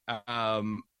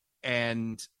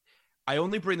 and I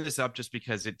only bring this up just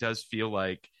because it does feel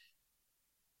like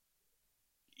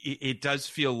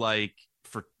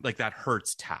for like that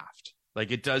hurts Taft.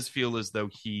 Like it does feel as though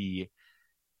he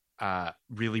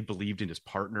really believed in his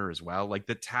partner as well. Like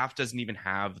the Taft doesn't even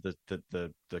have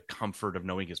the comfort of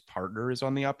knowing his partner is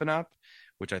on the up and up,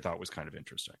 which I thought was kind of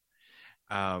interesting.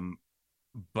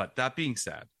 But that being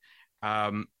said,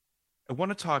 I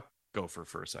want to talk Gopher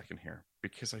for a second here,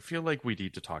 because I feel like we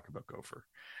need to talk about Gopher.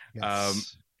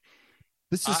 Yes.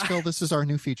 This is Phil. This is our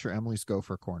new feature, Emily's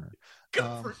Gopher Corner.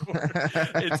 Gopher Corner.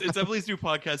 It's Emily's new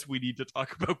podcast. We need to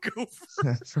talk about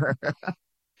Gopher.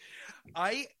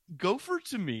 Gopher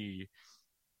to me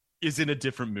is in a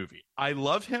different movie. I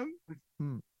love him,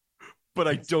 but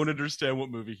I don't understand what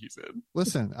movie he's in.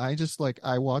 Listen, I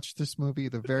watched this movie.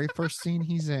 The very first scene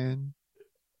he's in,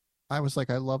 I was like,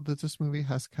 I love that this movie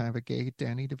has kind of a gay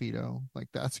Danny DeVito. Like,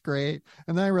 that's great.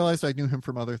 And then I realized I knew him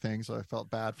from other things, so I felt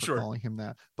bad for calling him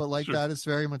that. But like, that is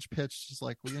very much pitched as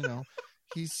like, well,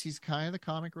 he's kind of the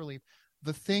comic relief.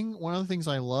 One of the things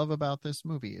I love about this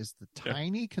movie is the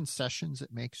tiny concessions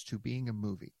it makes to being a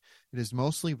movie. It is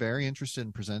mostly very interested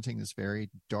in presenting this very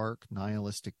dark,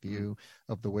 nihilistic view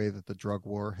of the way that the drug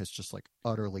war has just like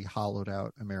utterly hollowed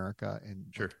out America in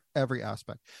every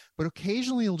aspect. But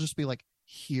occasionally it'll just be like,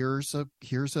 here's a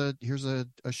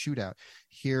shootout,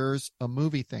 here's a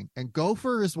movie thing, and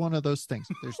Gopher is one of those things.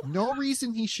 There's no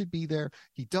reason he should be there.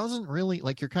 He doesn't really,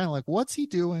 like, you're kind of like, what's he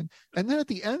doing? And then at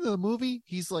the end of the movie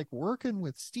he's like working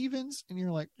with Stevens, and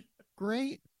you're like,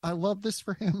 great, I love this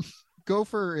for him.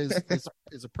 Gopher is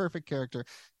a perfect character.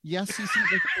 Yes, he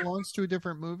seems like he belongs to a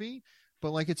different movie,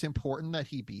 but like, it's important that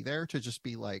he be there to just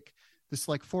be like this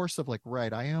like force of like,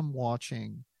 right, I am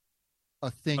watching a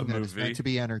thing that is meant to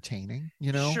be entertaining,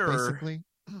 basically.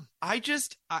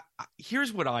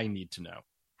 Here's what I need to know.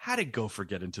 How did Gopher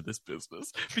get into this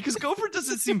business? Because Gopher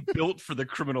doesn't seem built for the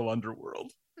criminal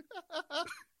underworld.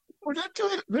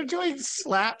 They're doing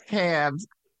slap hands,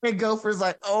 and Gopher's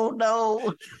like, oh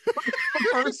no, the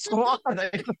first one.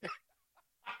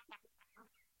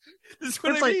 This is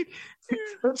what I mean.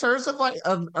 In terms of like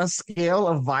a scale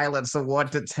of violence of 1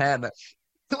 to 10,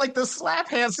 like the slap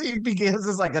hand scene begins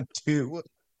as like a 2.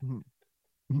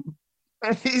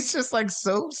 And he's just like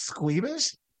so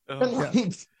squeamish.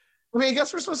 I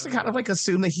guess we're supposed to kind of like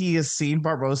assume that he has seen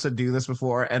Barbosa do this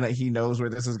before and that he knows where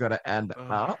this is going to end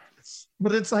up.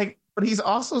 But it's like, but he's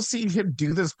also seen him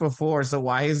do this before, so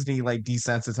why isn't he like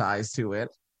desensitized to it?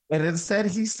 And instead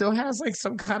he still has like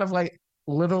some kind of like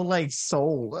little like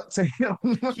soul to him.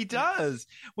 He does.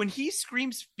 When he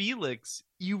screams Felix,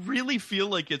 you really feel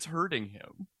like it's hurting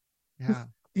him. Yeah.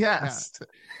 Yes. Yeah.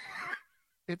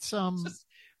 It's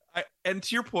and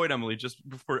to your point, Emily, just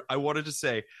before, I wanted to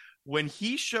say, when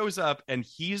he shows up and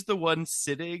he's the one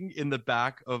sitting in the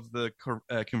back of the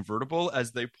convertible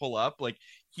as they pull up, like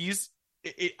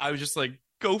I was just like,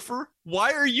 Gopher,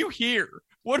 why are you here?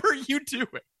 What are you doing?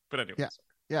 But anyway,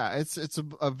 it's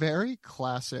a very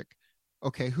classic.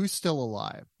 Okay, who's still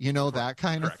alive? That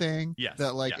kind of thing. Yes.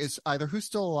 That like it's either who's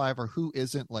still alive or who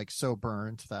isn't like so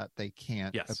burned that they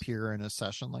can't appear in a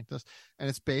session like this. And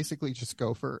it's basically just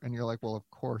Gopher. And you're like, well, of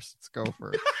course it's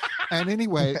Gopher. And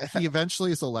anyway, he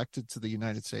eventually is elected to the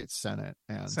United States Senate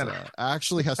and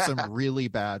actually has some really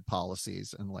bad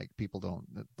policies. And like people don't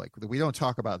like, we don't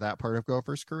talk about that part of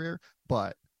Gopher's career,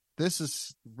 but this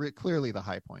is clearly the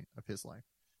high point of his life.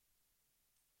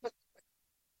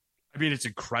 I mean, it's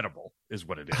incredible, is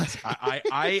what it is.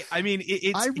 I mean,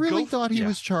 it's. I really thought he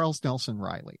was Charles Nelson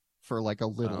Riley for like a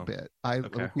little bit. I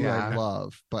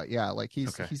love, but like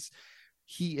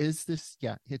he is this.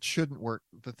 Yeah, it shouldn't work.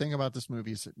 The thing about this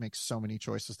movie is it makes so many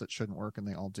choices that shouldn't work, and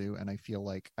they all do. And I feel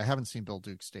like I haven't seen Bill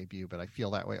Duke's debut, but I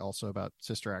feel that way also about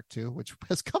Sister Act 2, which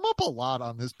has come up a lot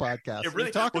on this podcast. It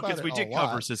really, because we did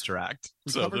cover Sister Act.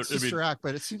 We covered Sister Act,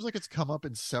 but it seems like it's come up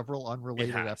in several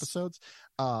unrelated episodes.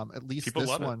 At least people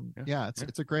this one,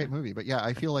 it's a great movie. But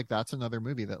I feel like that's another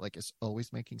movie that like is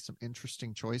always making some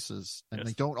interesting choices, and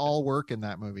they don't all work in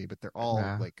that movie, but they're all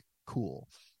like cool.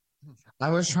 I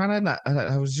was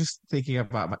just thinking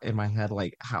about in my head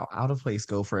like how out of place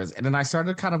Gopher is, and then I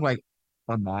started kind of like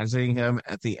imagining him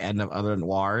at the end of other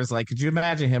noirs. Like, could you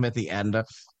imagine him at the end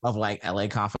of like LA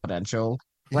Confidential?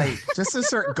 Like, just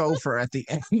insert Gopher at the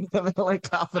end of LA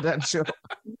Confidential.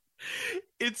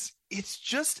 It's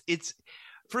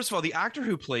first of all, the actor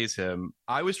who plays him,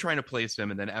 I was trying to place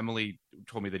him, and then Emily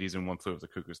told me that he's in One Flew Over the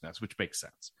Cuckoo's Nest, which makes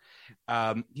sense.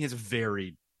 He has a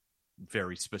very,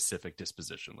 very specific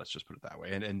disposition, let's just put it that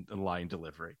way, and line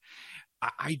delivery.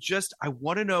 I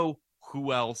want to know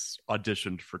who else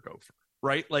auditioned for Gopher,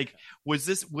 right? Like, was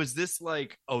this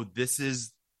like, oh, this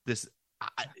is this?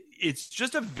 It's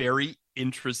just a very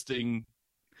interesting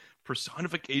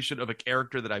personification of a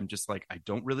character that I'm just like, I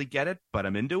don't really get it, but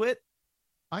I'm into it.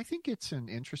 I think it's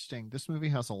this movie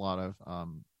has a lot of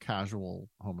casual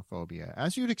homophobia,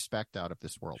 as you'd expect out of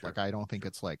this world. Sure. Like, I don't think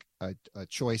it's like a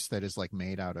choice that is like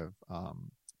made out of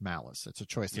malice. It's a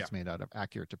choice that's made out of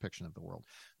accurate depiction of the world.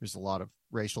 There's a lot of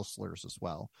racial slurs as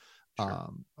well. Sure.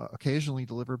 Occasionally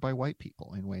delivered by white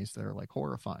people in ways that are like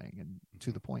horrifying and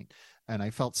to the point. And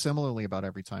I felt similarly about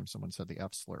every time someone said the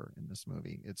F slur in this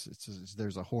movie. It's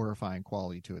there's a horrifying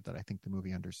quality to it that I think the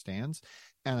movie understands.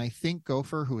 And I think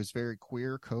Gopher, who is very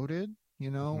queer coded,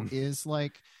 is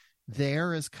like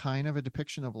there as kind of a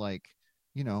depiction of like,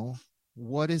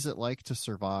 what is it like to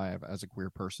survive as a queer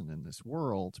person in this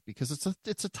world? Because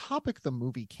it's a topic the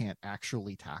movie can't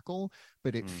actually tackle,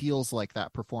 but it feels like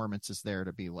that performance is there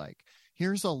to be like,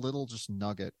 here's a little just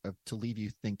nugget to leave you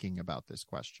thinking about this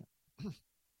question.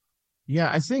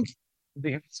 Yeah, I think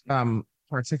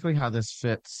particularly how this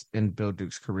fits in Bill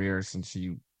Duke's career, since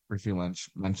you briefly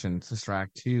mentioned Sister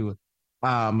Act 2.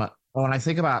 When I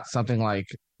think about something like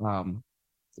the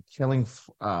Killing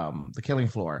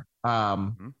Floor,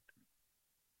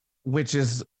 which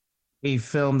is a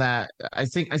film that I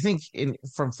think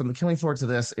from the Killing Floor to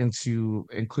this into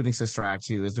including Sister Act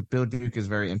 2 is that Bill Duke is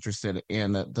very interested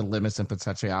in the limits and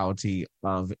potentiality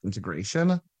of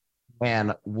integration,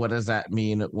 and what does that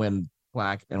mean when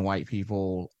Black and white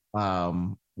people,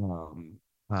 queer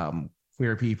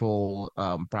people,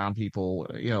 brown people,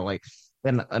 like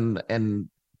and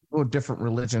different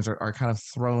religions are kind of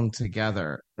thrown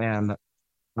together. And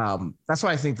that's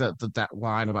why I think that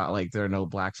line about like there are no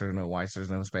blacks, there are no whites, there's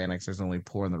no Hispanics, there's only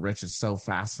poor and the rich is so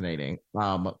fascinating.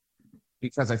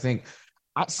 Because I think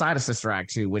outside of Sister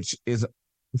Act 2, which is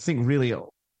I think really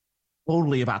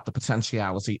totally about the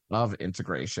potentiality of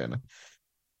integration,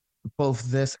 both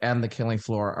this and The Killing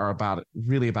Floor are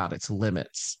really about its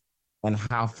limits and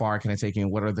how far can it take you,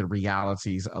 and what are the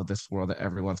realities of this world that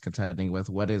everyone's contending with.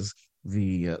 What is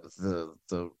the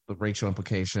racial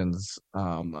implications,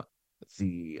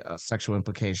 the sexual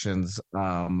implications,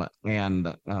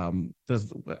 and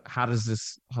how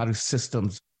do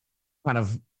systems kind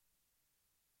of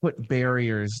put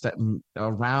barriers that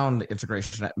around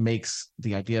integration that makes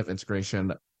the idea of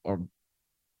integration or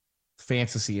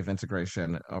fantasy of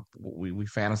integration, we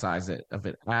fantasize of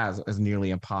it as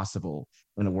nearly impossible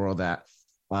in a world that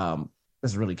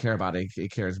doesn't really care about it.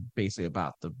 It cares basically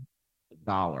about the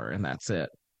dollar, and that's it.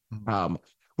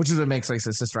 Which is what makes like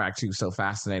Sister Act 2 so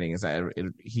fascinating, is that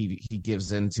he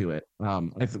gives into it. I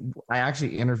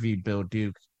actually interviewed Bill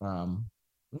Duke, I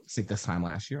think this time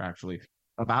last year actually,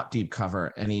 about Deep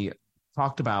Cover, and he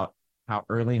talked about how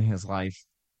early in his life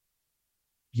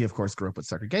he of course grew up with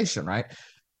segregation, right?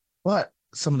 But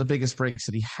some of the biggest breaks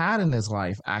that he had in his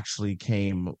life actually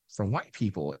came from white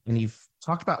people. And he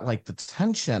talked about like the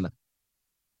tension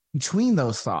between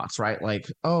those thoughts, right? Like,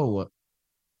 oh,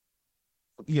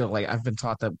 like I've been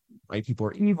taught that white people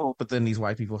are evil, but then these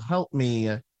white people help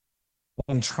me.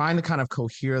 And trying to kind of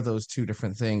cohere those two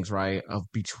different things, right? Of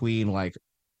between like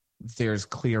there's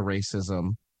clear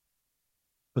racism,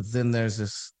 but then there's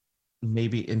this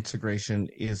maybe integration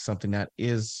is something that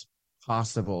is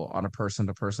possible on a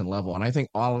person-to-person level. And I think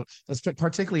that's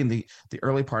particularly in the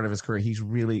early part of his career, he's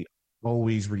really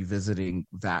always revisiting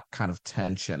that kind of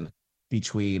tension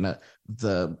between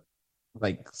the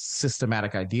like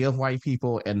systematic idea of white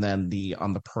people and then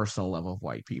on the personal level of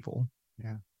white people.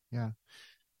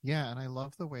 Yeah, and I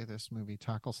love the way this movie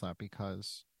tackles that,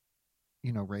 because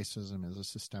racism is a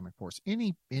systemic force.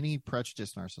 Any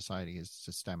prejudice in our society is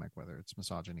systemic, whether it's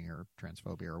misogyny or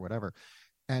transphobia or whatever.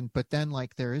 But then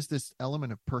like there is this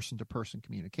element of person-to-person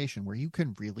communication where you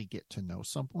can really get to know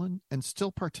someone and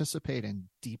still participate in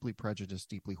deeply prejudiced,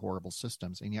 deeply horrible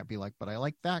systems, and yet be like, but I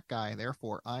like that guy,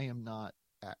 therefore I am not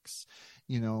X.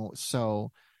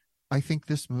 So I think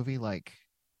this movie, like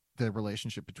the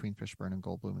relationship between Fishburne and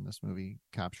Goldblum in this movie,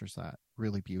 captures that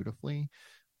really beautifully.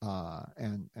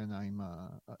 And I'm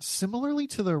similarly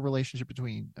to the relationship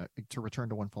between to return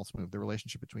to One False Move, the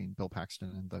relationship between Bill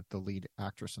Paxton and the lead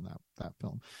actress in that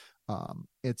film.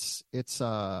 It's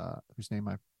whose name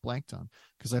I blanked on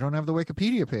because I don't have the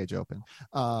Wikipedia page open.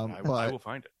 I will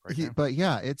find it right now. But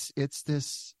yeah, it's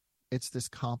this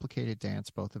complicated dance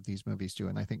both of these movies do,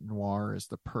 and I think noir is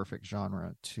the perfect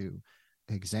genre to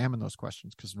examine those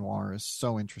questions, because noir is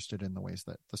so interested in the ways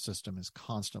that the system is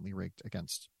constantly rigged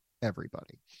against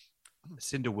everybody.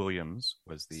 Cinda Williams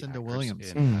was the Cinda actress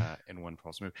Williams. in One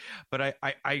False Move. But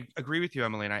I agree with you,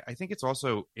 Emily, and I think it's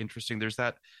also interesting. There's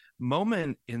that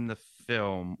moment in the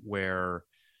film where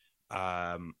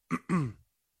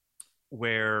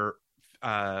where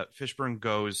Fishburne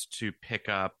goes to pick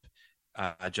up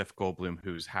Jeff Goldblum,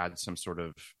 who's had some sort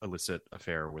of illicit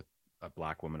affair with a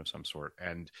black woman of some sort,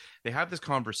 and they have this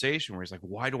conversation where he's like,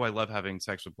 "Why do I love having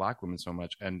sex with black women so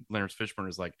much?" And Leonard Fishburne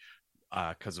is like,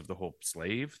 because of the whole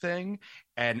slave thing,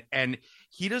 and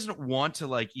he doesn't want to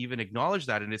like even acknowledge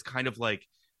that, and it's kind of like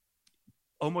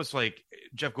almost like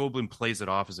Jeff Goldblum plays it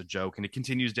off as a joke, and it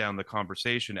continues down the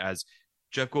conversation as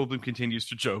Jeff Goldblum continues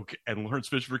to joke and Lawrence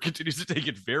Fishburne continues to take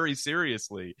it very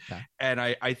seriously. Okay. And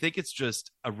I think it's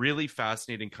just a really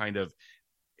fascinating kind of,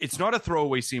 it's not a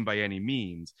throwaway scene by any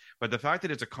means, but the fact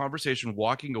that it's a conversation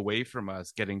walking away from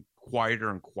us, getting quieter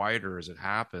and quieter as it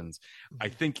happens, I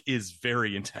think is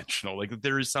very intentional. Like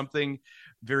there is something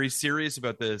very serious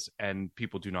about this, and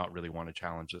people do not really want to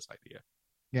challenge this idea.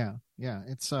 Yeah.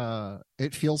 It's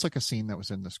it feels like a scene that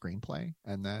was in the screenplay,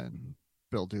 and then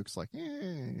Bill Duke's like, we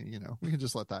can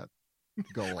just let that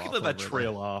go off. We can let that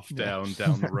trail off down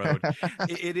the road.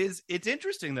 It's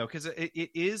interesting though, because it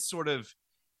is sort of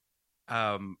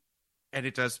and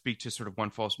it does speak to sort of One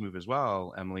False Move as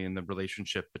well, Emily, and the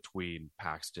relationship between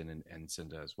Paxton and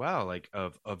Cinda as well, like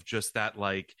of just that,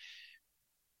 like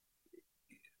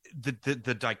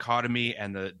the dichotomy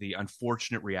and the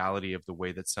unfortunate reality of the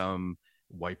way that some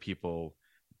white people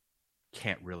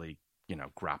can't really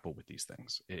grapple with these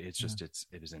things. It's just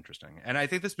it is interesting, and I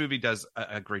think this movie does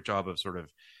a great job of sort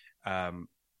of I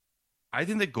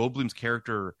think that Goldblum's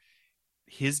character,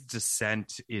 his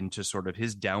descent into sort of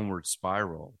his downward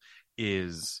spiral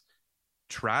is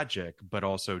tragic, but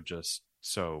also just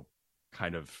so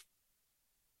kind of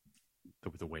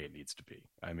the way it needs to be.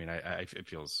 I mean, it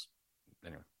feels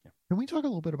anyway. Yeah. Can we talk a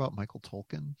little bit about Michael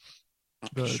Tolkin,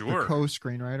 the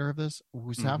co-screenwriter of this,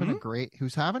 who's having a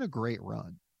great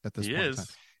run at this point in time.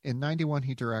 In 91,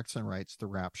 he directs and writes The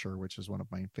Rapture, which is one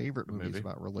of my favorite movies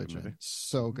about religion.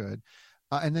 So good.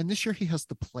 And then this year he has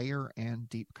The Player and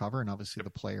Deep Cover, and obviously The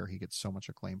Player he gets so much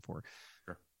acclaim for.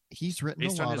 Sure. He's written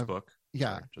based a lot on his of book.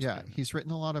 He's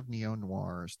written a lot of neo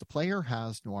noirs. The Player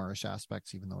has noirish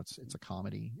aspects, even though it's a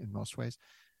comedy in most ways.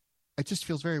 It just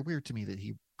feels very weird to me that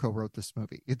he co-wrote this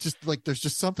movie. It's just like there's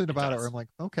just something about it where I'm like,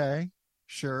 okay,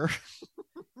 sure.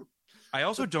 I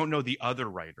also don't know the other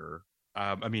writer.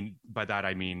 I mean, by that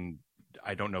I mean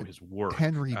I don't know his work.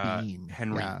 Henry Bean.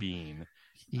 Bean,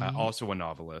 also a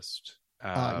novelist.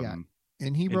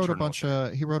 And he wrote a bunch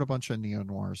of neo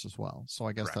noirs as well. So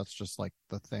I guess that's just like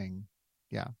the thing.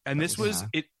 Yeah. And this was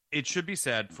it should be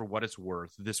said, for what it's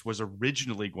worth, this was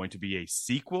originally going to be a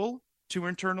sequel to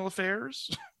Internal Affairs.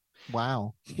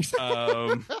 Wow.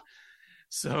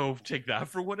 So take that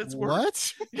for what it's worth.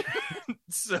 What?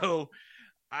 So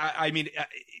I mean,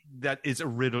 that is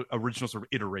original sort of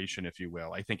iteration, if you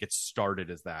will. I think it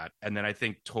started as that, and then I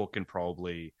think Tolkien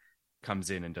probably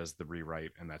comes in and does the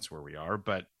rewrite, and that's where we are.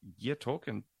 But yeah,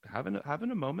 Tolkien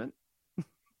having a moment.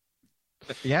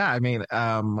 Yeah, I mean,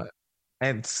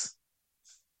 it's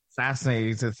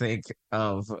fascinating to think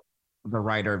of the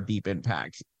writer of Deep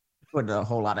Impact putting a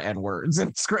whole lot of N-words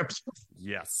in script.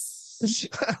 Yes,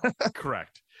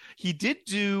 correct. He did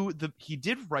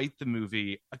write the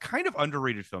movie, a kind of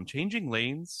underrated film, Changing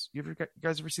Lanes. You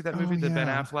guys ever see that movie? Ben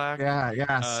Affleck,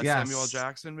 Samuel L.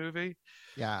 Jackson movie.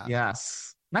 Yeah.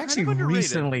 Yes. I actually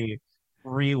recently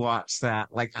rewatched that.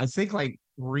 Like, I think like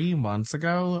 3 months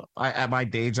ago at my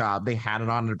day job, they had it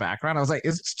on in the background. I was like,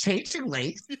 is it Changing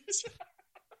Lanes?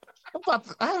 I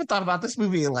haven't thought about this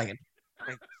movie in like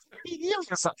it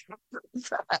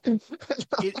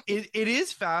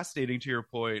is fascinating, to your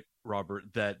point, Robert,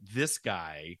 that this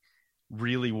guy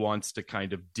really wants to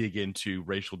kind of dig into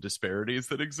racial disparities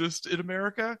that exist in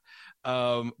America,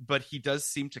 but he does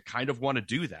seem to kind of want to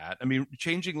do that. I mean,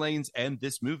 Changing Lanes and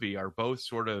this movie are both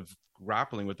sort of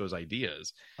grappling with those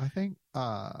ideas. I think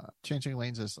Changing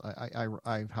Lanes is I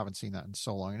haven't seen that in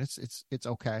so long, and it's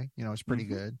okay. It's pretty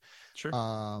good. Sure.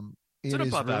 It's an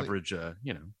above average,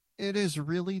 It is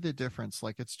really the difference.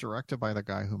 Like, it's directed by the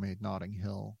guy who made Notting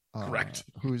Hill. Correct.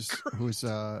 Who's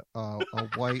a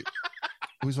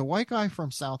white guy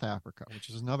from South Africa, which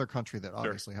is another country that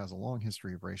obviously has a long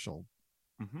history of racial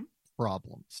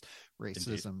problems,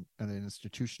 racism at an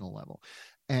institutional level.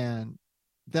 And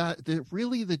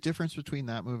really the difference between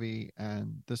that movie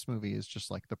and this movie is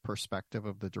just like the perspective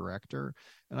of the director.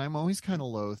 And I'm always kind of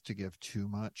loath to give too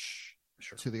much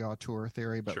to the auteur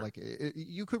theory, but Sure. like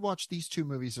you could watch these two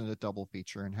movies in a double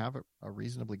feature and have a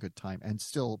reasonably good time and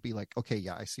still be like, okay,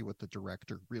 yeah, I see what the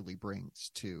director really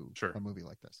brings to Sure. a movie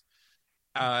like this.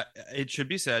 It should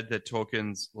be said that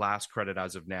Tolkien's last credit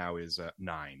as of now is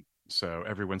 9. So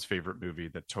everyone's favorite movie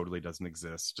that totally doesn't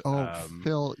exist. Oh,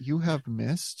 Phil, you have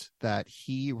missed that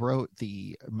he wrote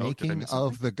the making miss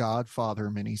of something? the Godfather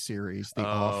miniseries, The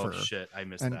Offer. Shit, I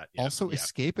missed And that. Yeah, also yeah,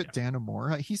 Escape at yeah.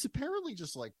 Dannemora. He's apparently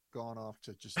just like gone off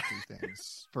to just do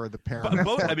things for the But Paramount.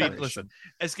 both, I mean, Corporation. listen,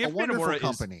 a Escape at wonderful Dannemora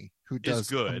company who does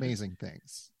good. amazing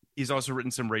things. He's also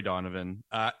written some Ray Donovan.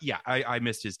 Yeah, I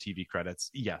missed his TV credits.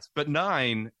 Yes, but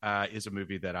 9 is a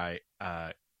movie that I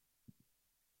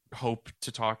hope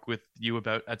to talk with you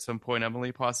about at some point,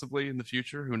 Emily, possibly in the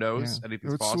future. Who knows? Yeah.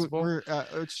 Anything's possible.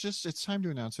 It's time to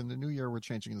announce in the new year we're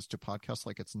changing this to podcast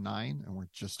like it's 9, and we're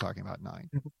just talking about 9.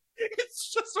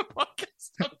 It's just a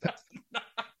podcast about 9.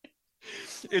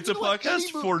 It's a You know what? podcast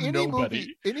for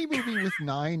nobody. Any movie with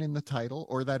 9 in the title,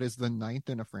 or that is the 9th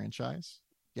in a franchise.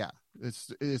 Yeah,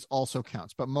 it also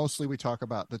counts, but mostly we talk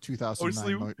about the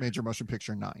 2009 major motion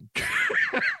picture 9.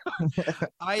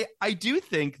 I do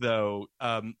think though,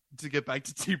 to get back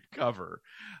to Deep Cover,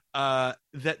 that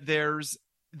there's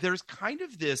kind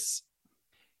of this.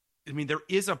 I mean, there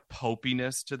is a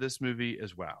popiness to this movie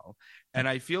as well, and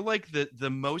I feel like the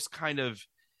most kind of,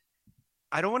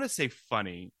 I don't want to say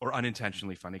funny or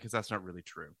unintentionally funny because that's not really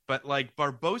true, but like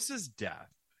Barbossa's death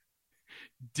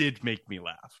did make me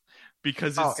laugh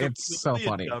because it's so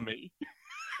funny. A dummy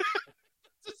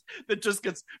that just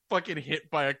gets fucking hit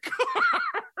by a car.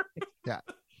 Yeah,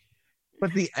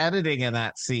 but the editing in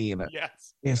that scene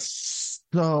Yes. is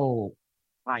so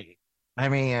tight. I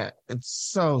mean, it's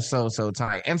so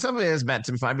tight, and some of it is meant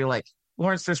to be fun. I mean, like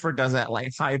Lawrence Fishburne does that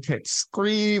like high pitched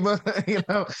scream, you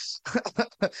know,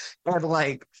 and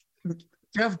like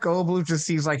Jeff Goldblum just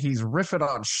seems like he's riffing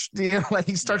on, like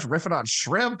he starts riffing on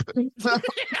shrimp.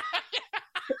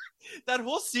 That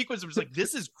whole sequence was like,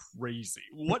 this is crazy.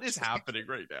 What is happening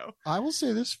right now? I will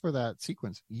say this for that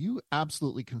sequence: you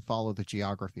absolutely can follow the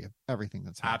geography of everything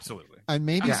that's happening. Absolutely. And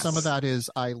maybe Yes. some of that is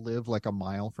I live like a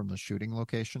mile from the shooting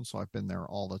location, so I've been there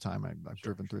all the time. I've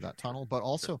driven through that tunnel, but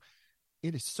also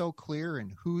it is so clear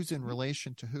and who's in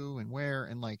relation to who and where,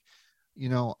 and like, you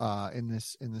know, in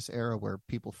this era where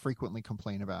people frequently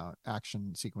complain about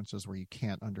action sequences where you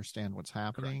can't understand what's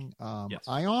happening. Yes.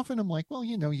 I often am like, well,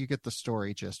 you know, you get the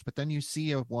story gist, but then you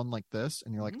see a one like this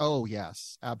and you're like, oh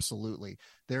yes, absolutely.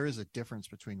 There is a difference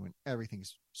between when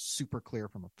everything's super clear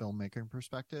from a filmmaking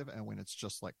perspective and when it's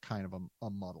just like kind of a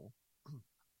muddle.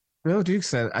 Bill Duke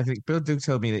said, I think Bill Duke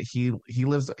told me that he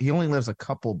only lives a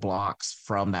couple blocks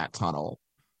from that tunnel.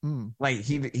 Like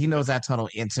he knows that tunnel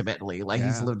intimately. Like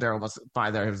he's lived there almost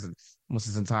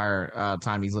his entire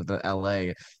time he's lived in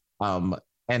LA.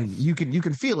 And you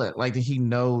can feel it. Like he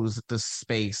knows the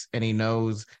space and he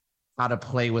knows how to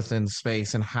play within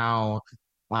space and how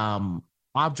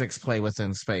objects play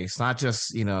within space, not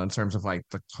just, you know, in terms of like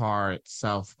the car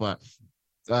itself, but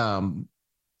kind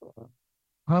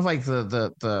of like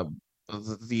the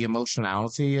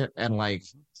emotionality and like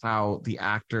how the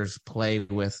actors play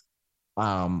with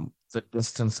the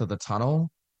distance of the tunnel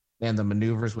and the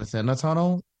maneuvers within the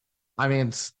tunnel. I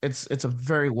mean, it's a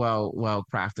very well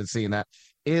crafted scene that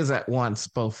is at once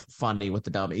both funny with the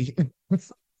dummy,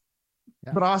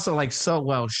 but also like so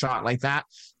well shot. Like that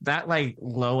like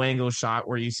low angle shot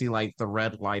where you see like the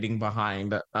red lighting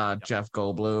behind Jeff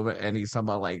Goldblum and he's talking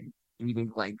about like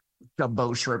eating like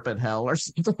jumbo shrimp in hell or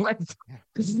something like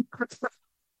that.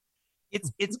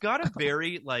 It's got a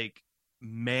very like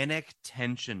manic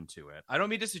tension to it. I don't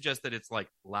mean to suggest that it's like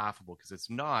laughable because it's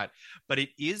not, but it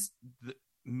is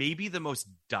maybe the most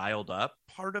dialed up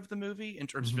part of the movie in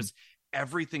terms of just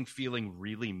everything feeling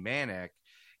really manic,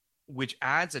 which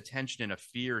adds a tension and a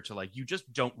fear to like you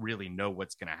just don't really know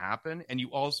what's going to happen, and you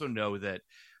also know that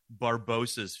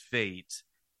Barbossa's fate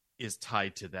is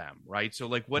tied to them, right? So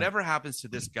like whatever happens to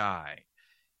this guy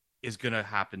is going to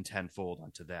happen tenfold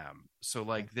onto them. So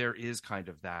like there is kind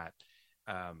of that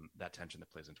tension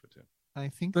that plays into it too. I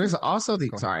think there's also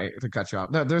sorry to cut you off.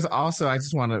 No, there's also, I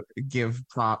just want to give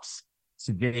props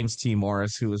to James T.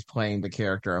 Morris, who is playing the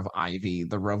character of Ivy,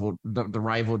 the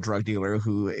rival drug dealer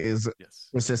who is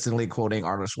persistently quoting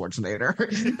Arnold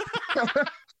Schwarzenegger.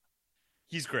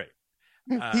 He's great.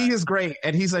 He is great,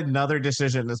 and he's another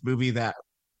decision in this movie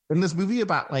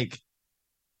about like,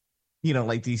 you know,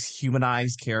 like these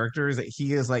humanized characters, that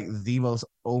he is like the most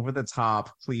over the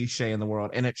top cliche in the world,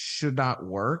 and it should not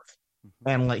work.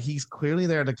 And like he's clearly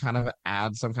there to kind of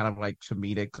add some kind of like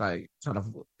comedic, like kind of,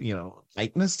 you know,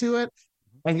 lightness to it,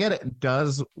 and yet it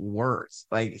does work.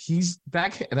 Like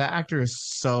that actor is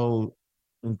so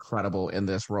incredible in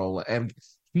this role, and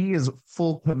he is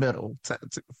full commitment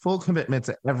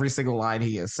to every single line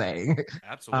he is saying.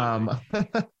 Absolutely.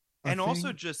 And A also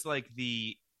thing- just like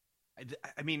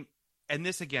I mean, and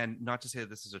this again, not to say that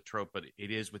this is a trope, but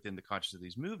it is within the conscious of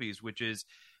these movies, which is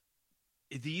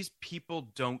these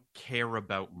people don't care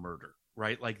about murder,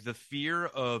 right? Like the fear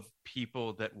of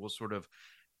people that will sort of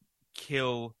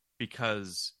kill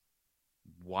because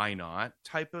why not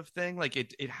type of thing. Like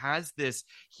it has this,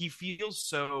 he feels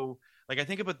so like, I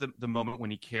think about the moment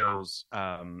when he kills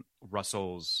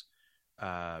Russell's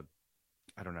I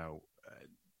don't know,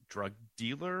 drug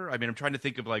dealer. I mean, I'm trying to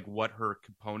think of like what her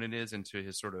component is into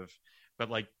his sort of, but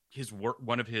like his work,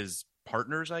 one of his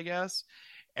partners, I guess.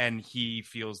 And he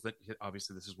feels that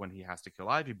obviously this is when he has to kill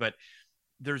Ivy, but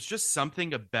there's just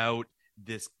something about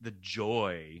the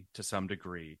joy to some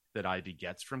degree that Ivy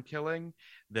gets from killing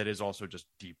that is also just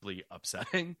deeply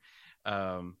upsetting.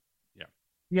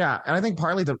 Yeah, and I think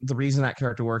partly the reason that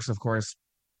character works, of course,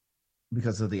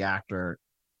 because of the actor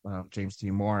James T.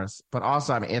 Morris, but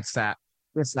also, I mean, it's that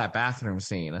bathroom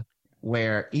scene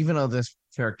where even though this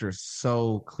character is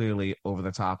so clearly over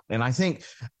the top, and I think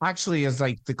actually is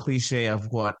like the cliche of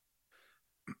what,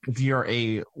 if you're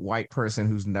a white person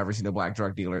who's never seen a black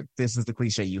drug dealer, this is the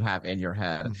cliche you have in your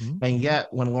head. Mhm. And yet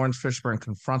when Lawrence Fishburne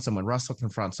confronts him, when Russell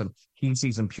confronts him, he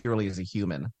sees him purely as a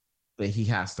human that he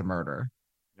has to murder.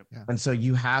 Yep. Yeah. And so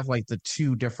you have like the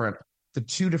two different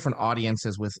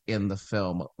audiences within the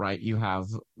film, right? You have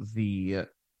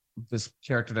this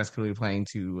character that's clearly playing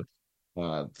to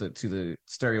the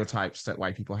stereotypes that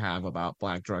white people have about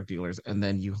black drug dealers, and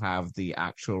then you have the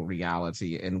actual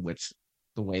reality in which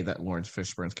the way that Lawrence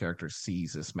Fishburne's character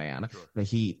sees this man, Sure.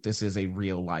 that this is a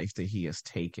real life that he is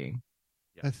taking.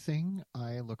 Yeah. A thing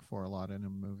I look for a lot in a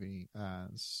movie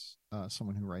as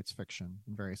someone who writes fiction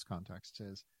in various contexts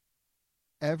is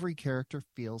every character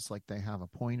feels like they have a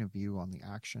point of view on the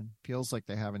action, feels like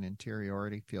they have an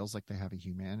interiority, feels like they have a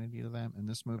humanity to them. And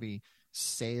this movie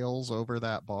sails over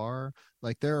that bar.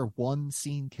 Like there are one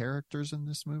scene characters in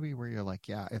this movie where you're like,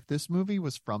 yeah, if this movie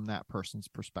was from that person's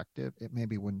perspective, it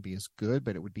maybe wouldn't be as good,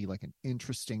 but it would be like an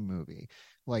interesting movie.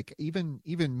 Like even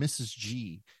Mrs.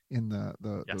 G in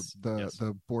Yes.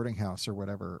 the boarding house or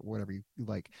whatever you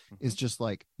like, is just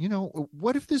like,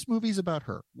 what if this movie's about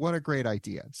her? What a great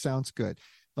idea. Sounds good.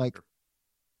 Like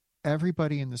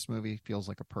everybody in this movie feels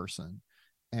like a person,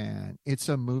 and it's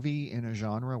a movie in a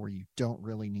genre where you don't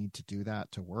really need to do that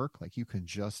to work. Like you can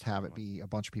just have it be a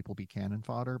bunch of people be cannon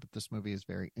fodder, but this movie is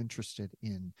very interested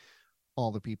in all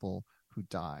the people who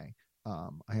die. I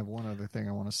have one other thing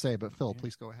I want to say, but Phil,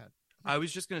 please go ahead. I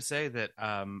was just going to say that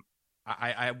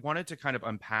I wanted to kind of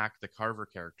unpack the Carver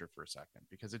character for a second,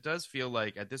 because it does feel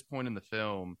like at this point in the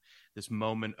film, this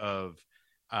moment of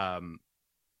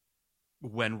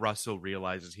when Russell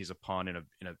realizes he's a pawn in a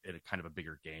kind of a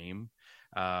bigger game,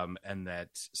 and that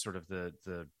sort of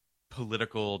the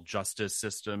political justice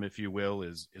system, if you will,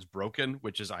 is broken,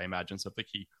 which is, I imagine, something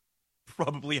he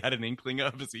probably had an inkling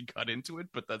of as he got into it,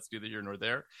 but that's neither here nor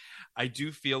there. I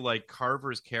do feel like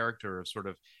Carver's character of sort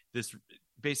of this,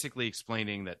 basically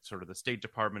explaining that sort of the State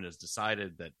Department has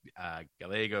decided that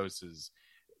Gallegos is,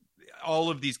 all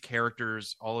of these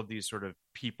characters, all of these sort of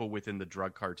people within the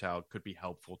drug cartel could be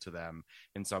helpful to them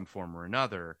in some form or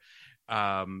another.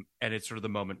 And it's sort of the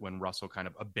moment when Russell kind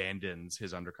of abandons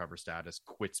his undercover status,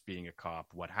 quits being a cop,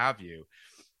 what have you.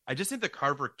 I just think the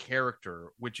Carver character,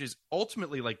 which is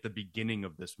ultimately like the beginning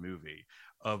of this movie,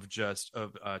 of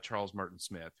Charles Martin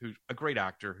Smith, who's a great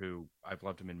actor who I've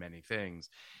loved him in many things,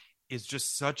 is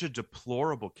just such a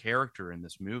deplorable character in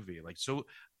this movie, like so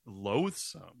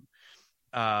loathsome.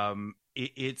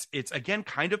 It's again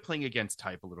kind of playing against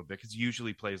type a little bit, because he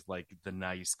usually plays like the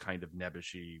nice kind of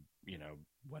nebbishy,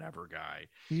 whatever guy.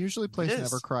 He usually plays This-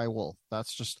 Never Cry Wolf.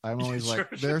 That's just, I'm always Sure, like,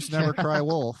 sure, there's sure. Never Cry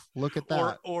Wolf. Look at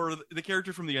that. Or the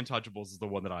character from The Untouchables is the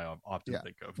one that I often Yeah.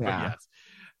 think of. Yeah.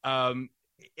 But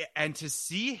yes, and to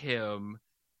see him,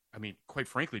 I mean, quite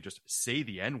frankly, just say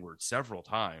the N-word several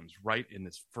times right in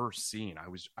this first scene,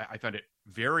 I found it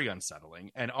very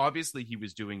unsettling. And obviously he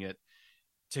was doing it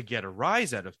to get a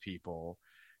rise out of people,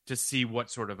 to see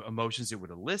what sort of emotions it would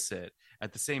elicit.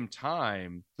 At the same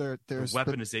time, the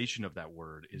weaponization of that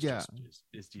word is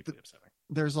is deeply upsetting.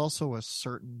 There's also a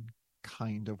certain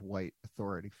kind of white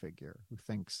authority figure who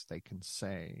thinks they can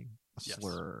say a Yes.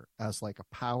 slur as like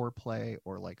a power play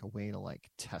or like a way to like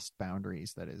test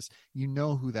boundaries. That is,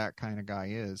 who that kind of guy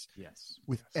is Yes.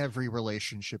 with Yes. every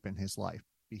relationship in his life.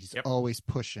 He's Yep. always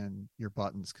pushing your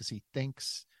buttons because he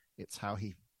thinks it's how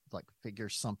he like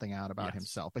figures something out about Yes.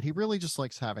 himself, but he really just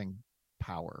likes having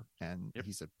power, and Yep.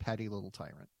 he's a petty little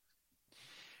tyrant.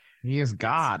 He is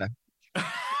God.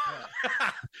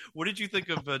 What did you think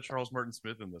of Charles Martin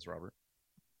Smith in this, Robert?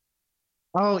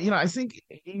 Oh, I think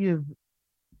he is.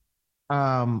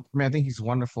 I mean, I think he's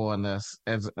wonderful in this,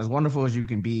 as wonderful as you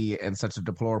can be in such a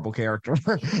deplorable character.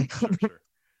 Sure.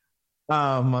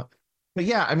 Um, but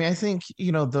yeah, I mean, I think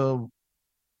the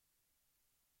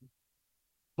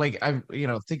like I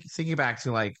thinking back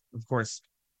to, like, of course,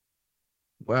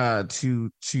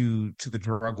 to the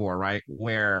drug war, right,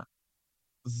 where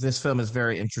this film is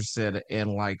very interested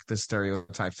in, like, the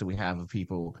stereotypes that we have of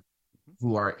people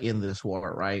who are in this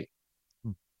war, right?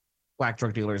 Black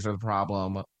drug dealers are the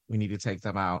problem. We need to take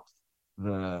them out.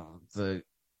 The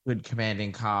good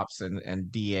commanding cops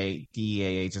and DEA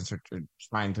agents are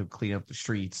trying to clean up the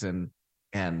streets,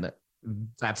 and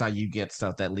that's how you get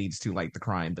stuff that leads to, like, the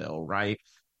crime bill, right?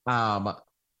 Um,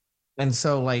 and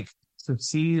so, like, to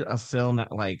see a film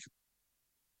that, like,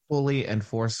 fully and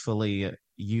forcefully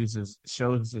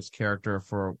shows this character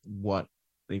for what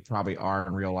they probably are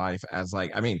in real life, as, like,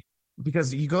 I mean,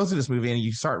 because you go through this movie and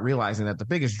you start realizing that the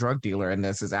biggest drug dealer in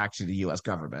this is actually the U.S.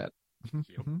 government.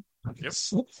 Yep.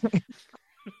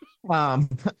 um,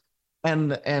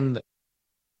 and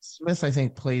Smith, I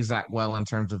think, plays that well in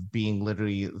terms of being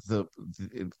literally the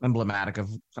emblematic of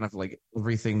kind of like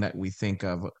everything that we think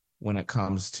of when it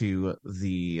comes to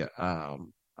the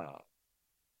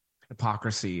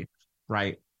hypocrisy,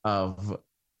 right, of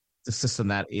the system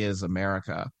that is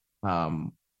America.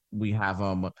 We have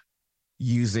them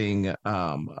using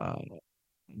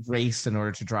race in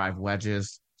order to drive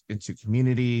wedges into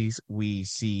communities. We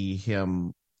see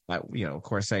him, of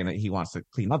course, saying that he wants to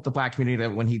clean up the Black community.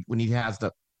 That when he has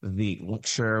the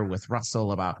lecture with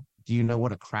Russell about, do you know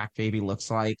what a crack baby looks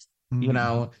like?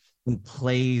 And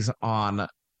plays on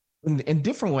in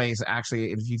different ways.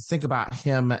 Actually, if you think about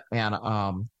him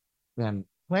and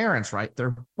Clarence, right,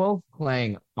 they're both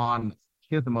playing on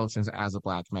his emotions as a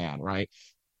Black man, right,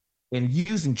 and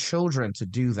using children to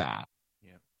do that.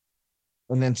 Yeah.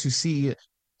 And then to see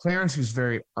Clarence, who's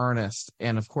very earnest,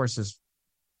 and of course is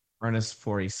earnest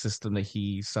for a system that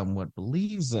he somewhat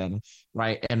believes in,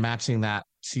 right, and matching that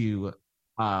to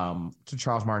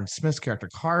Charles Martin Smith's character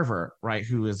Carver, right,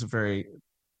 who is very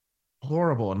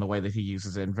horrible in the way that he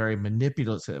uses it, and very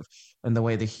manipulative in the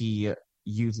way that he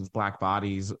uses Black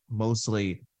bodies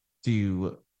mostly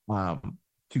to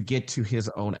get to his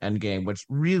own end game, which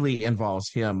really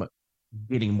involves him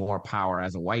getting more power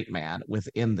as a white man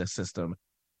within the system,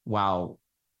 while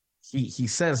he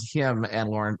says him and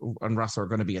Lauren and Russell are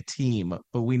going to be a team,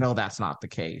 but we know that's not the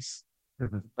case.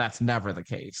 That's never the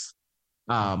case.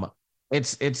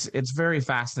 It's very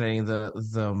fascinating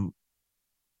the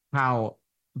how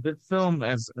the film,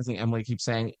 as I think Emily keeps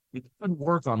saying, it doesn't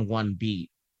work on one beat.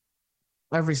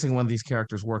 Every single one of these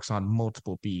characters works on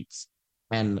multiple beats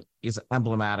and is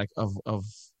emblematic of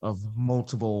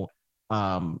multiple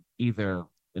either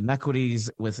inequities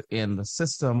within the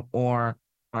system, or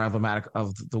are emblematic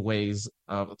of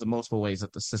the multiple ways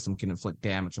that the system can inflict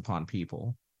damage upon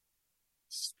people.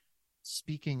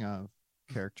 Speaking of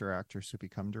character actors who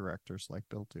become directors like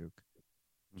Bill Duke,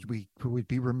 we would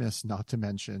be remiss not to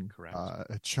mention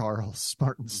Charles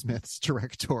Martin Smith's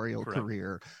directorial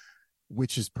career,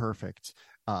 which is perfect.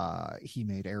 He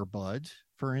made Air Bud,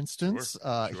 for instance.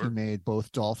 Sure. He made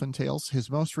both Dolphin Tales. His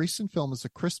most recent film is A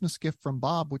Christmas Gift from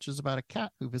Bob, which is about a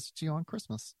cat who visits you on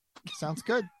Christmas. Sounds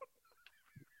good.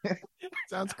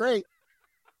 Sounds great.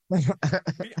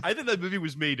 I think that movie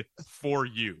was made for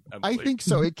you, Emily. I think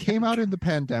so. It came out in the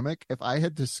pandemic. If I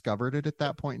had discovered it at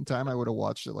that point in time, I would have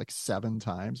watched it like 7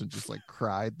 times and just like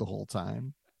cried the whole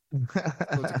time. So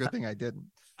it's a good thing I didn't.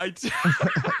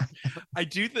 I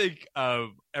do think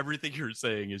everything you're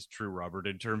saying is true, Robert,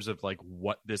 in terms of like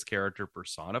what this character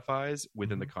personifies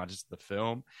within the context of the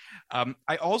film.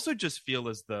 I also just feel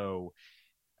as though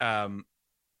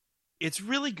it's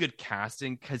really good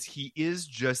casting, because he is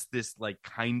just this like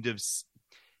kind of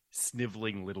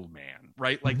sniveling little man,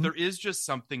 right? Like there is just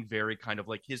something very kind of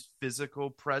like his physical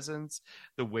presence,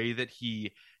 the way that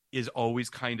he is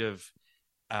always kind of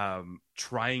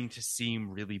trying to seem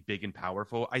really big and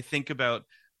powerful. I think about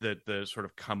the sort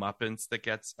of comeuppance that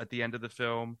gets at the end of the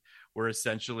film, where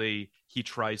essentially he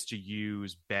tries to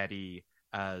use Betty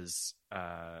as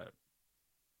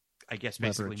I guess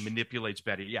basically leverage. Manipulates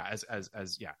Betty,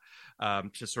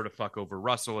 to sort of fuck over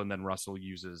Russell, and then Russell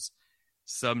uses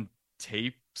some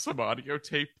audio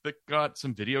tape that got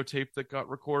some videotape that got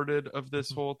recorded of this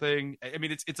whole thing. I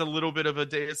mean, it's a little bit of a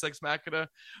Deus Ex Machina,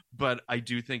 but I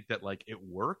do think that like it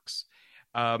works.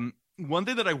 One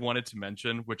thing that I wanted to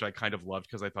mention, which I kind of loved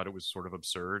because I thought it was sort of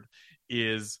absurd,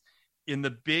 is in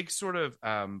the big sort of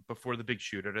before the big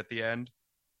shootout at the end,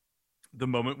 the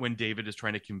moment when David is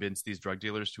trying to convince these drug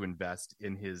dealers to invest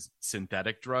in his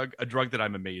synthetic drug, a drug that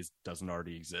I'm amazed doesn't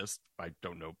already exist. I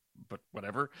don't know, but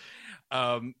whatever.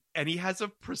 And he has a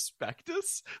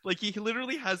prospectus. Like, he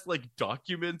literally has like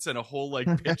documents and a whole like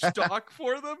pitch doc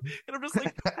for them. And I'm just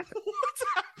like, what's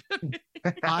happening?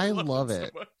 I love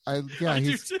it. So I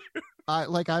do too.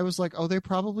 I was like, oh, they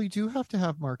probably do have to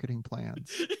have marketing plans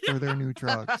for their new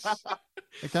drugs.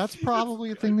 Like, that's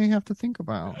probably a thing they have to think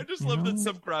about. I just love that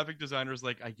some graphic designer's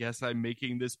like, I guess I'm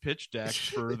making this pitch deck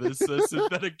for this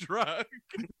synthetic drug.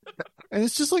 And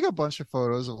it's just like a bunch of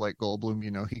photos of like Goldblum.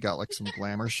 You know, he got like some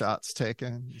glamour shots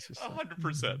taken.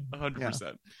 100%.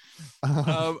 100%.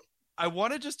 Yeah. I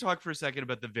want to just talk for a second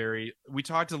about we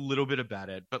talked a little bit about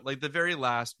it, but like the very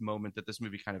last moment that this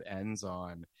movie kind of ends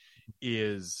on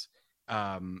is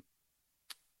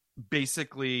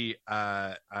basically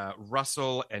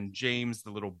Russell and James,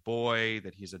 the little boy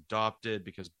that he's adopted,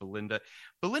 because Belinda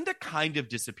kind of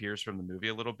disappears from the movie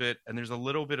a little bit, and there's a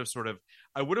little bit of sort of,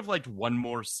 I would have liked one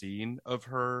more scene of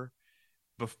her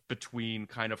between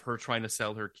kind of her trying to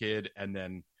sell her kid, and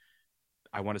then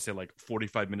I want to say like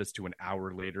 45 minutes to an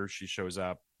hour later she shows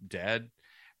up dead.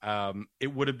 It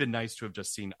would have been nice to have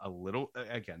just seen a little,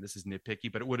 again, this is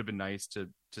nitpicky, but it would have been nice to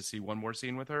see one more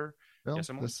scene with her. Bill, Yes,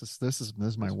 this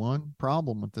is my one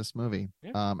problem with this movie.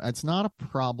 Yeah. It's not a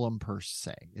problem per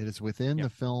se. It is within Yeah. the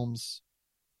film's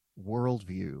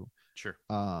worldview. Sure.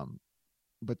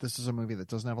 But this is a movie that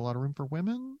doesn't have a lot of room for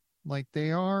women. Like,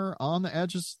 they are on the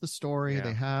edges of the story. Yeah.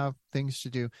 They have things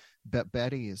to do.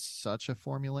 Betty is such a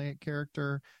formulaic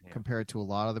character compared to a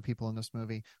lot of the people in this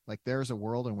movie. Like, there's a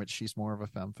world in which she's more of a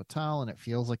femme fatale, and it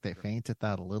feels like they faint at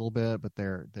that a little bit, but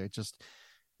they're just,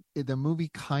 the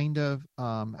movie kind of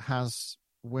has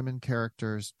women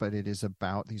characters, but it is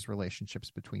about these relationships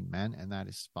between men, and that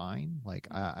is fine. Like,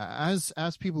 as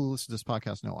people who listen to this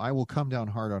podcast know, I will come down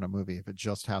hard on a movie if it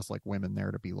just has like women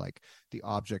there to be like the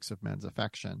objects of men's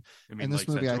affection. I mean, and this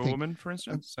like movie, I think, Woman, for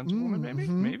instance, Sensible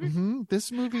Woman, maybe.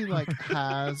 This movie like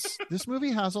has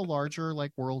a larger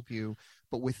like worldview,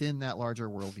 but within that larger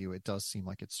worldview, it does seem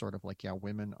like it's sort of like, yeah,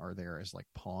 women are there as like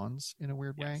pawns in a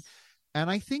weird way. And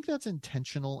I think that's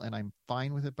intentional, and I'm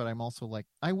fine with it, but I'm also like,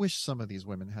 I wish some of these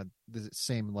women had the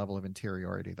same level of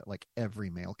interiority that like every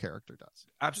male character does.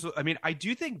 Absolutely. I mean, I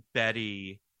do think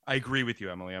Betty, I agree with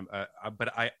you, Emily, but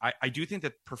I do think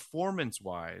that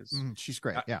performance-wise, she's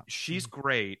great. Yeah. She's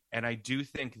great. And I do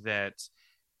think that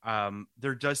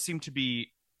there does seem to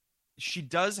be, she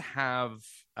does have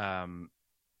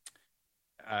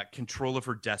control of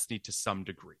her destiny to some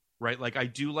degree, right? Like, I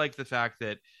do like the fact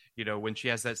that, you know, when she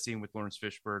has that scene with Lawrence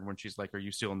Fishburne, when she's like, are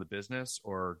you still in the business,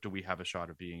 or do we have a shot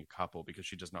of being a couple, because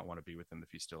she does not want to be with him if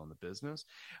he's still in the business.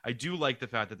 I do like the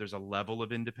fact that there's a level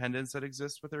of independence that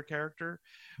exists with her character.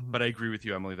 But I agree with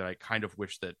you, Emily, that I kind of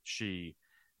wish that she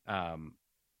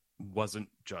wasn't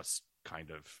just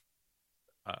kind of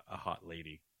a hot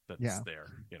lady that's there,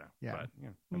 you know. But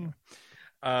anyway.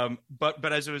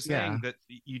 But as I was saying, that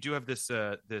you do have this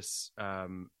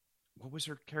what was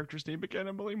her character's name again,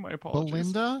 Emily? My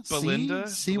apologies. Belinda.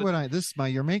 See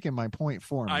you're making my point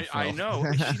for me. I know.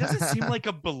 She doesn't seem like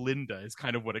a Belinda is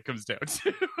kind of what it comes down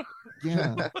to.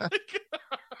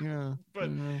 Yeah.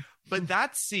 But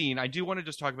that scene, I do want to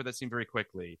just talk about that scene very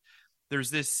quickly.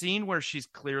 There's this scene where she's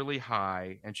clearly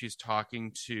high and she's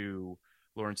talking to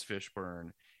Lawrence Fishburne,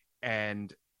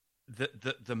 and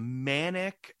the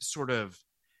manic sort of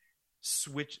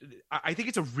switch, I think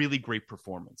it's a really great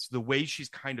performance, the way she's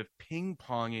kind of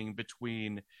ping-ponging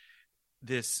between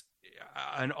this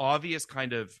an obvious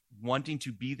kind of wanting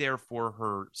to be there for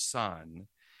her son,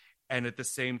 and at the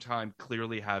same time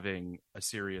clearly having a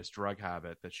serious drug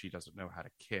habit that she doesn't know how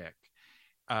to kick.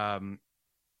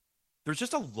 There's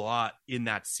just a lot in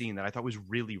that scene that I thought was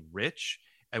really rich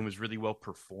and was really well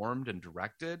performed and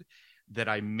directed, that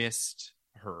I missed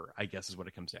her, I guess is what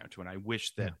it comes down to. And I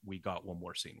wish that we got one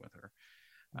more scene with her.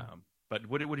 But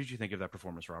what did you think of that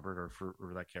performance, Robert,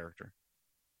 or that character?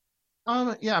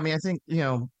 Yeah, I mean, I think, you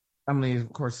know, Emily,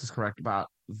 of course, is correct about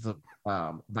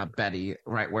about Betty,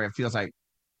 right? Where it feels like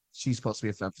she's supposed to be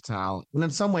a femme fatale. And in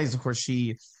some ways, of course,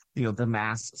 she, you know, the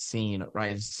mask scene,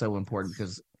 right, is so important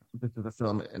because this is a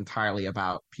film entirely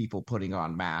about people putting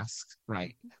on masks,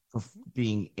 right? For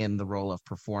being in the role of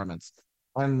performance.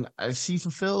 And she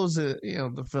fulfills you know,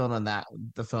 the film in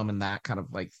that kind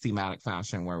of like thematic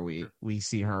fashion, where we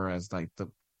see her as like the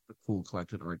cool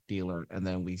collected art dealer, and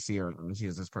then we see her and she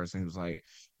is this person who's like,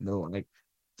 no, like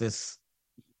this,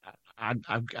 I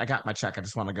got my check, I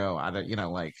just want to go. I don't, you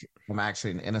know, like, I'm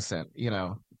actually an innocent, you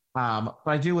know. But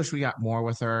I do wish we got more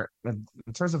with her. In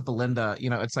terms of Belinda, you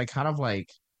know, it's like kind of like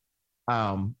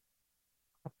not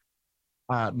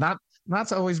not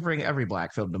to always bring every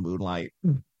black film to Moonlight,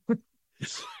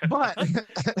 but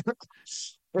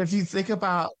if you think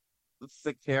about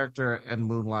the character in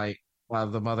Moonlight,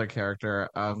 the mother character,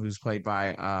 who's played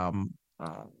by uh,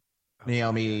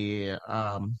 Naomi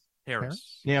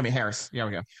Harris. Naomi Harris. Yeah,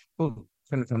 we go. Ooh,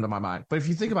 couldn't come to my mind. But if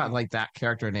you think about like that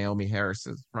character, Naomi Harris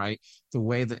is right, the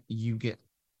way that you get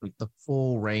like the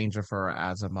full range of her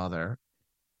as a mother,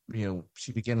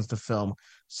 she begins to film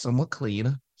somewhat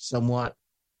clean, somewhat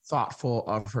thoughtful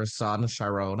of her son,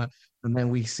 Chiron. And then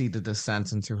we see the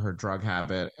descent into her drug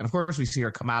habit. And of course, we see her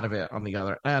come out of it on the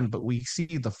other end, but we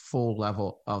see the full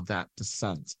level of that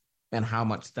descent and how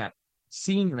much that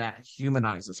seeing that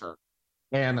humanizes her.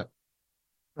 And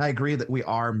I agree that we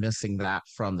are missing that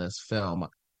from this film.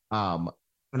 And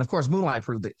of course, Moonlight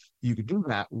proved that you could do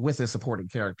that with a supporting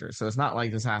character. So it's not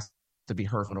like this has to be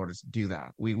her in order to do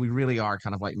that. We really are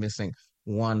kind of like missing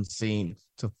one scene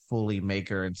to fully make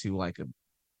her into like a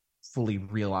fully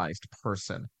realized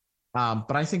person.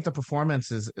 But I think the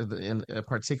performance is,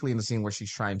 particularly in the scene where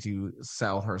she's trying to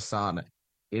sell her son,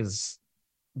 is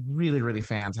really, really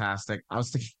fantastic. I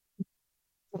was thinking,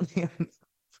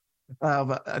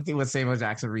 I think what Samuel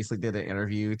Jackson recently did an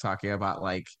interview talking about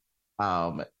like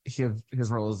his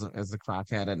role as the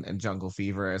crackhead in Jungle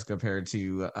Fever as compared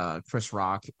to Chris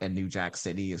Rock and New Jack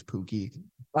City as Pookie.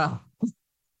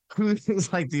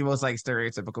 Who's like the most like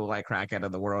stereotypical like crackhead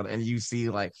in the world, and you see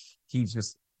like he's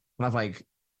just kind of like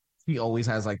he always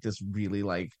has like this really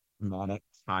like manic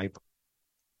type.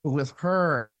 But with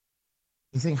her,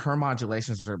 I think her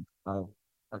modulations are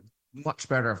much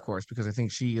better, of course, because I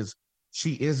think she is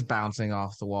bouncing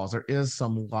off the walls. There is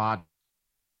some lot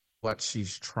what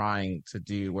she's trying to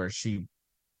do, where she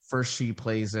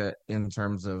plays it in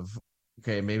terms of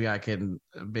okay, maybe I can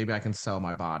sell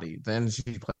my body. Then she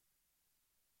plays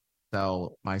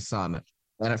sell my son,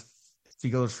 and if she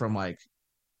goes from like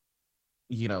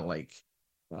like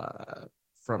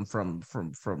from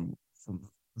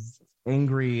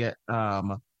angry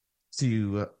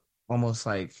to almost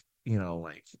like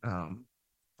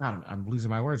I'm losing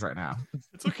my words right now.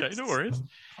 It's okay, no worries.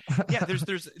 Yeah, there's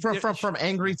from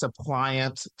angry to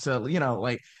pliant to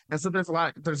like, and so there's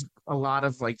a lot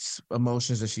of like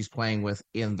emotions that she's playing with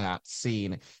in that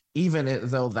scene, even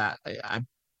though that I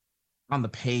on the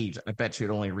page, I bet you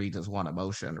it only reads as one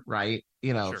emotion, right?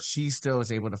 Sure. She still is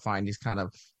able to find these kind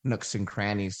of nooks and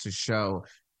crannies to show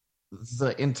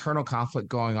the internal conflict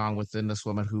going on within this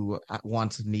woman who at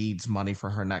once needs money for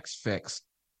her next fix,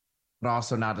 but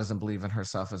also now doesn't believe in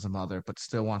herself as a mother, but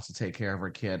still wants to take care of her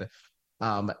kid.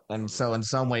 And so in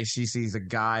some ways she sees a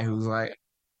guy who's like,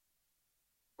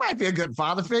 might be a good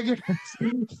father figure.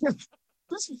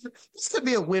 This could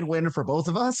be a win-win for both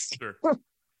of us. Sure.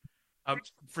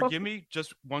 Forgive me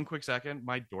just one quick second.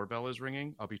 My doorbell is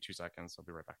ringing. I'll be 2 seconds. I'll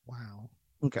be right back. Wow.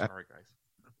 Okay. Sorry, guys.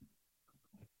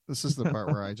 This is the part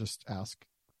where I just ask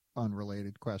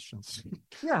unrelated questions.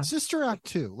 Yeah. Sister Act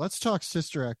 2. Let's talk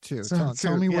Sister Act 2. So,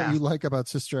 tell me what yeah. you like about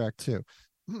Sister Act 2.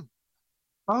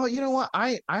 Oh, you know what?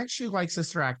 I actually like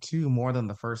Sister Act 2 more than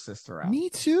the first Sister Act. Me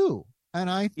too.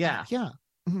 And Yeah.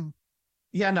 Mhm.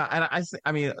 Yeah, no, and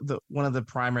I mean, one of the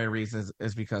primary reasons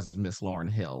is because Miss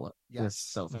Lauryn Hill Yes. is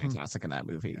so fantastic in that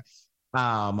movie.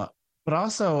 But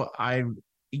also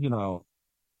even though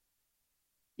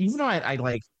I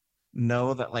like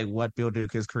know that like what Bill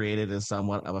Duke has created is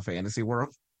somewhat of a fantasy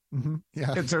world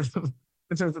Yeah. in terms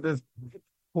of this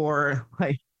poor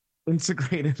like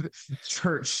integrated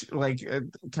church like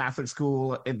Catholic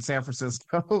school in San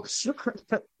Francisco.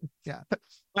 Yeah.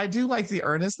 I do like the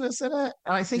earnestness in it,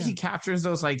 and I think Yeah. he captures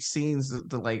those like scenes,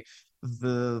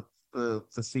 the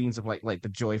scenes of like the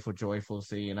joyful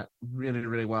scene really,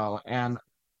 really well. And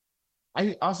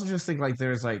I also just think like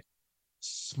there's like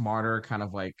smarter kind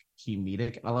of like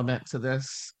comedic element to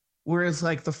this, whereas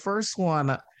like the first one,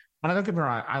 and I don't get me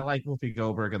wrong, I like Whoopi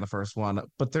Goldberg in the first one,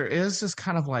 but there is this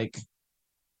kind of like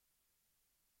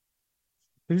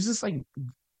there's this like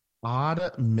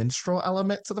odd minstrel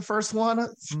element to the first one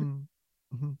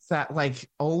that like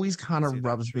always kind of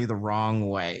rubs me the wrong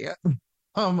way.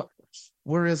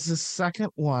 Whereas the second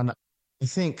one, I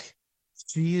think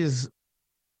she is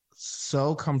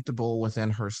so comfortable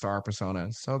within her star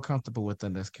persona, so comfortable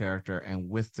within this character and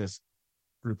with this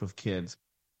group of kids.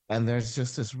 And there's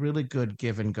just this really good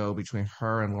give and go between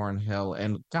her and Lauryn Hill.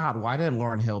 And God, why didn't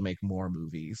Lauryn Hill make more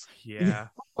movies? Yeah.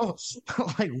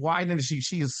 Like, why didn't she?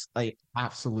 She is like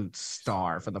absolute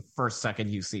star for the first second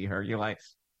you see her. You're like,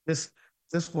 this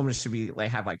woman should be like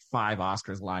have like 5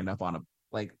 Oscars lined up on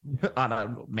a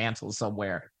mantle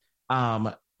somewhere.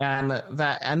 And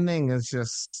that ending is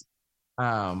just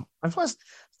and plus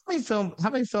how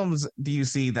many films do you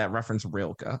see that reference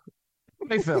Rilke?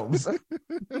 my films.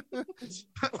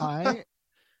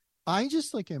 I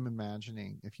just like am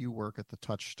imagining if you work at the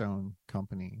Touchstone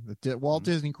company, the Walt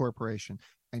Disney Corporation,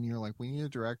 and you're like, we need a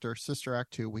director, Sister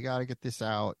Act 2, we got to get this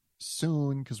out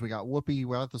soon because we got Whoopi,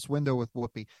 we're out this window with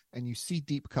Whoopi, and you see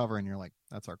deep cover and you're like,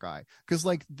 that's our guy. Because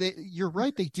like you're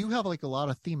right, they do have like a lot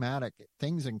of thematic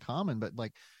things in common, but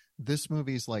like this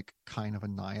movie's like kind of a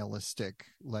nihilistic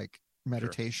like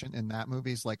meditation, and that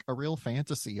movie's like a real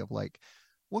fantasy of like,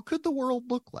 what could the world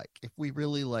look like if we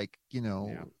really like,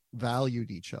 valued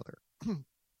each other.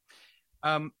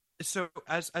 So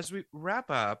as we wrap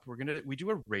up, we do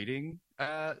a rating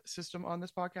system on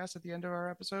this podcast at the end of our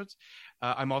episodes.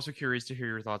 I'm also curious to hear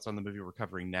your thoughts on the movie we're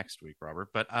covering next week, Robert.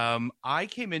 But I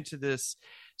came into this,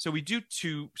 so we do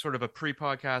two, sort of a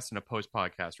pre-podcast and a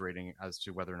post-podcast rating as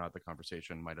to whether or not the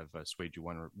conversation might have swayed you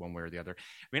one way or the other.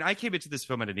 I mean, I came into this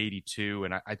film at an 82,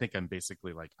 and I think I'm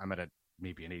basically like, I'm at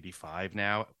maybe an 85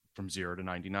 now, from 0 to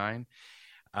 99.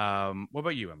 What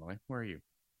about you, Emily? Where are you?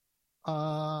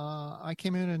 I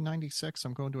came in at 96.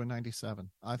 I'm going to a 97.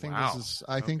 I think Wow. this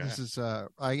is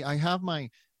I have my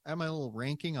little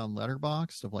ranking on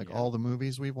Letterboxd of like all the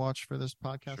movies we've watched for this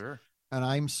podcast. Sure. And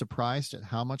I'm surprised at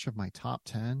how much of my top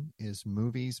 10 is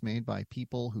movies made by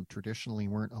people who traditionally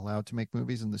weren't allowed to make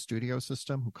movies in the studio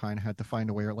system, who kind of had to find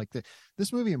a way, or like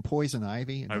this movie in Poison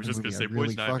Ivy, I was just going to say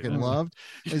really Poison fucking Ivy. loved.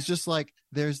 It's just like,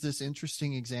 there's this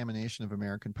interesting examination of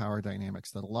American power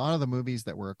dynamics that a lot of the movies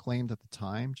that were acclaimed at the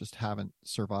time just haven't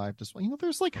survived as well.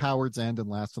 There's like Howard's End and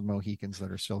Last of the Mohicans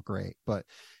that are still great, but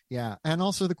yeah. And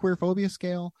also the queerphobia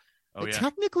scale. Oh, yeah.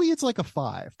 Technically, it's like a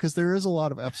 5 because there is a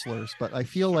lot of F slurs, but I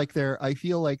feel like they're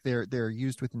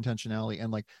used with intentionality,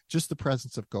 and like just the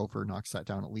presence of Gopher knocks that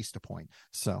down at least a point.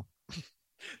 So,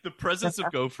 the presence of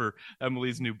Gopher,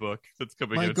 Emily's new book that's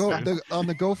coming out soon. On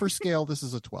the Gopher scale, this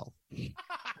is a 12.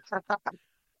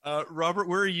 Robert,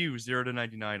 where are you 0 to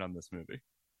 99 on this movie?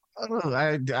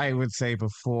 I would say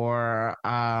before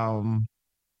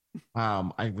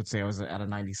I would say I was at a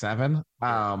 97.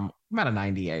 I'm at a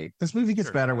 98. This movie gets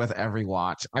better with every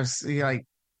watch. I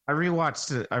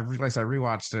rewatched it. I realized I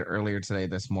rewatched it earlier today,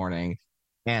 this morning,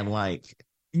 and like,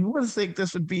 you would think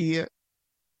this would be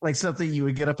like something you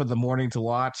would get up in the morning to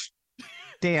watch.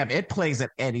 Damn, it plays at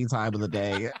any time of the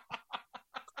day.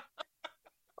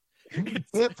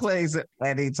 It plays at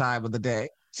any time of the day.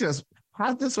 Just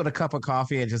have this with a cup of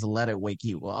coffee and just let it wake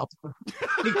you up.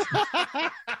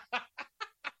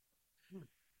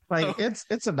 Like,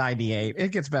 it's a 98.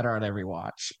 It gets better on every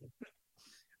watch.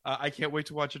 I can't wait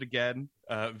to watch it again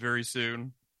very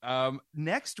soon.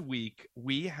 Next week,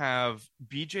 we have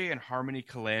BJ and Harmony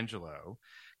Colangelo,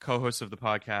 co-hosts of the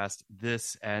podcast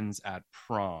This Ends at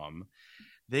Prom.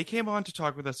 They came on to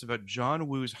talk with us about John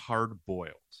Woo's Hard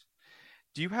Boiled.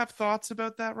 Do you have thoughts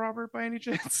about that, Robert, by any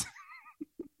chance?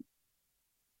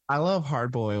 I love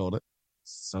Hard Boiled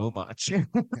so much.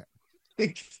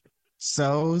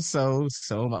 So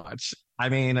much. I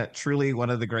mean, truly one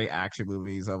of the great action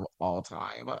movies of all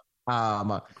time.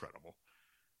 Incredible.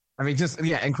 I mean,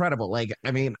 incredible. Like,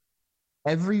 I mean,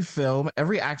 every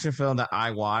action film that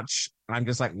I watch, I'm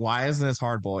just like, why isn't this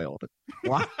hard boiled?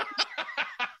 Why?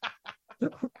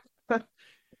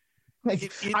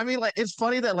 I mean, like, it's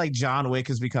funny that like John Wick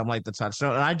has become like the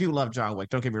touchstone, and I do love John Wick.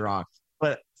 Don't get me wrong,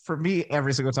 but for me,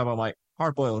 every single time I'm like,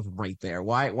 hard boiled is right there.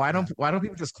 Why don't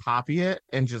people just copy it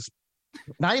and just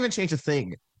not even change a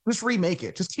thing? Just remake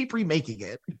it. Just keep remaking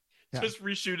it. Yeah. Just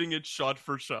reshooting it shot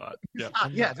for shot.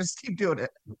 Yeah, just keep doing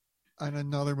it. And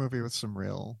another movie with some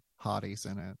real hotties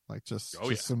in it, like just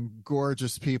yeah. some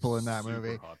gorgeous people in that Super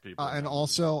movie. hot people in And that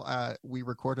also, we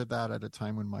recorded that at a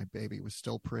time when my baby was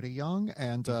still pretty young,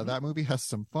 and that movie has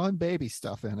some fun baby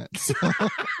stuff in it. So.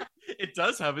 It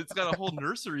does have. It's got a whole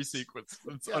nursery sequence.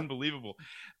 It's unbelievable.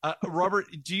 Robert,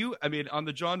 on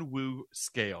the John Woo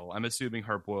scale, I'm assuming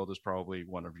Hard Boiled is probably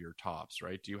one of your tops,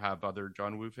 right? Do you have other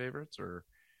John Woo favorites, or?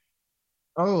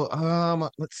 Oh,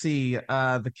 let's see.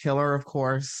 The Killer, of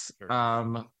course. Sure.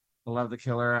 I love The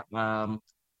Killer.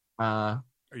 Are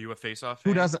you a Face Off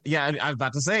Who fan? doesn't? Yeah, I'm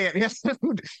about to say it. Yes.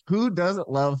 Who doesn't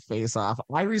love Face Off?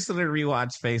 I recently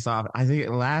rewatched Face Off, I think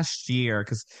last year,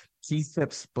 because Keith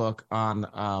Phipps' book on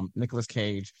Nicolas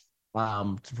Cage.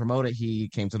 To promote it, he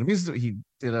came to the music. He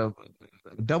did a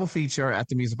double feature at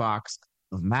the Music Box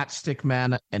of Matchstick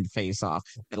Men and Face Off.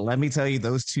 And let me tell you,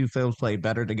 those two films play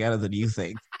better together than you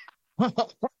think.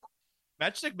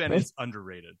 Matchstick Men is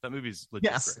underrated. That movie's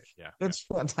legit great. Yeah, it's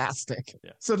fantastic.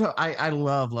 Yeah. So no, I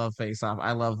love Face Off.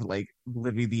 I love like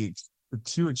living the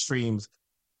two extremes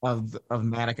of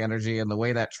manic energy, and the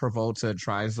way that Travolta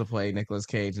tries to play Nicolas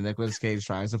Cage and Nicolas Cage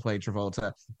tries to play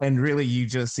Travolta, and really you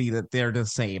just see that they're the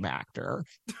same actor.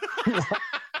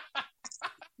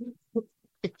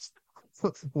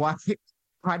 Why?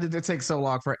 Why did it take so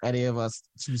long for any of us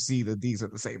to see that these are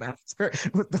the same actor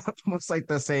with almost like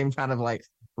the same kind of like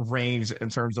range in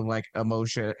terms of like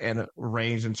emotion and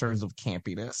range in terms of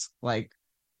campiness? Like,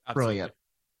 Absolutely. brilliant.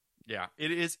 Yeah, it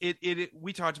is.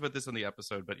 We talked about this on the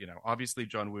episode, but obviously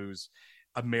John Woo's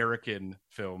American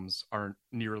films aren't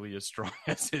nearly as strong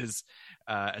as his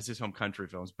home country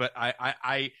films. But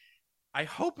I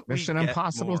hope Mission we get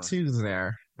Impossible more. 2's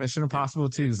there. Mission Impossible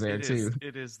 2's there too.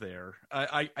 It is there.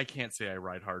 I can't say I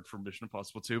ride hard for Mission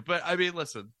Impossible 2, but I mean,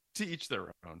 listen, to each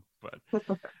their own. But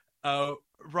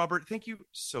Robert, thank you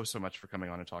so much for coming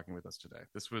on and talking with us today.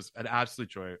 This was an absolute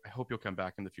joy. I hope you'll come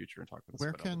back in the future and talk with us.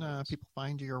 Where can people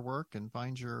find your work and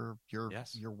find your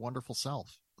wonderful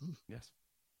self? Yes.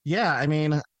 Yeah, I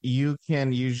mean, you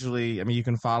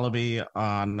can follow me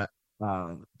on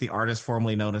the artist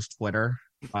formerly known as Twitter,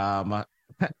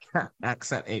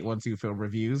 X at 812 Film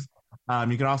Reviews.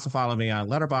 You can also follow me on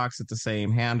Letterboxd at the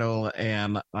same handle,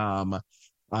 and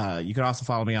you can also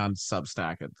follow me on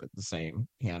Substack at the same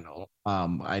handle.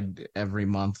 Every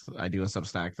month I do a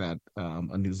Substack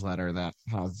a newsletter that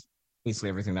has basically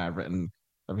everything that I've written,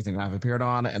 everything that I've appeared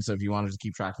on. And so if you wanted to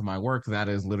keep track of my work, that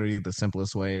is literally the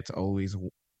simplest way. It's always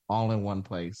all in one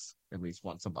place, at least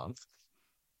once a month.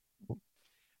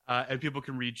 And people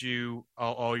can read you.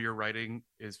 All your writing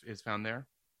is found there.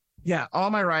 Yeah, all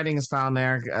my writing is found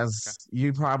there. As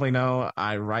you probably know,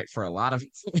 I write for a lot of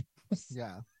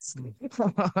Yeah.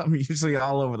 I'm usually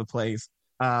all over the place.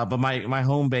 But my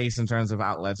home base in terms of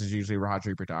outlets is usually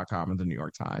RodReaper.com and the New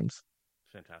York Times.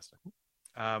 Fantastic.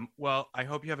 Well, I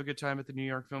hope you have a good time at the New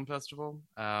York Film Festival.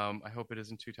 I hope it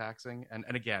isn't too taxing. And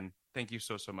again, thank you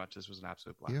so much. This was an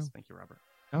absolute blast. Thank you, Robert.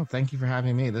 Oh, thank you for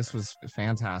having me. This was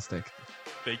fantastic.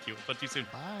 Thank you. Talk to you soon.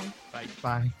 Bye. Bye.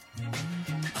 Bye.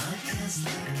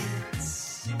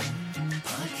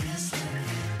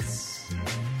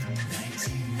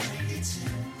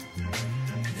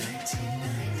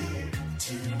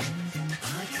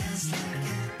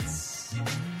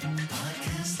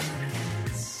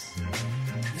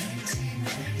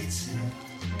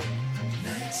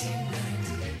 Podcast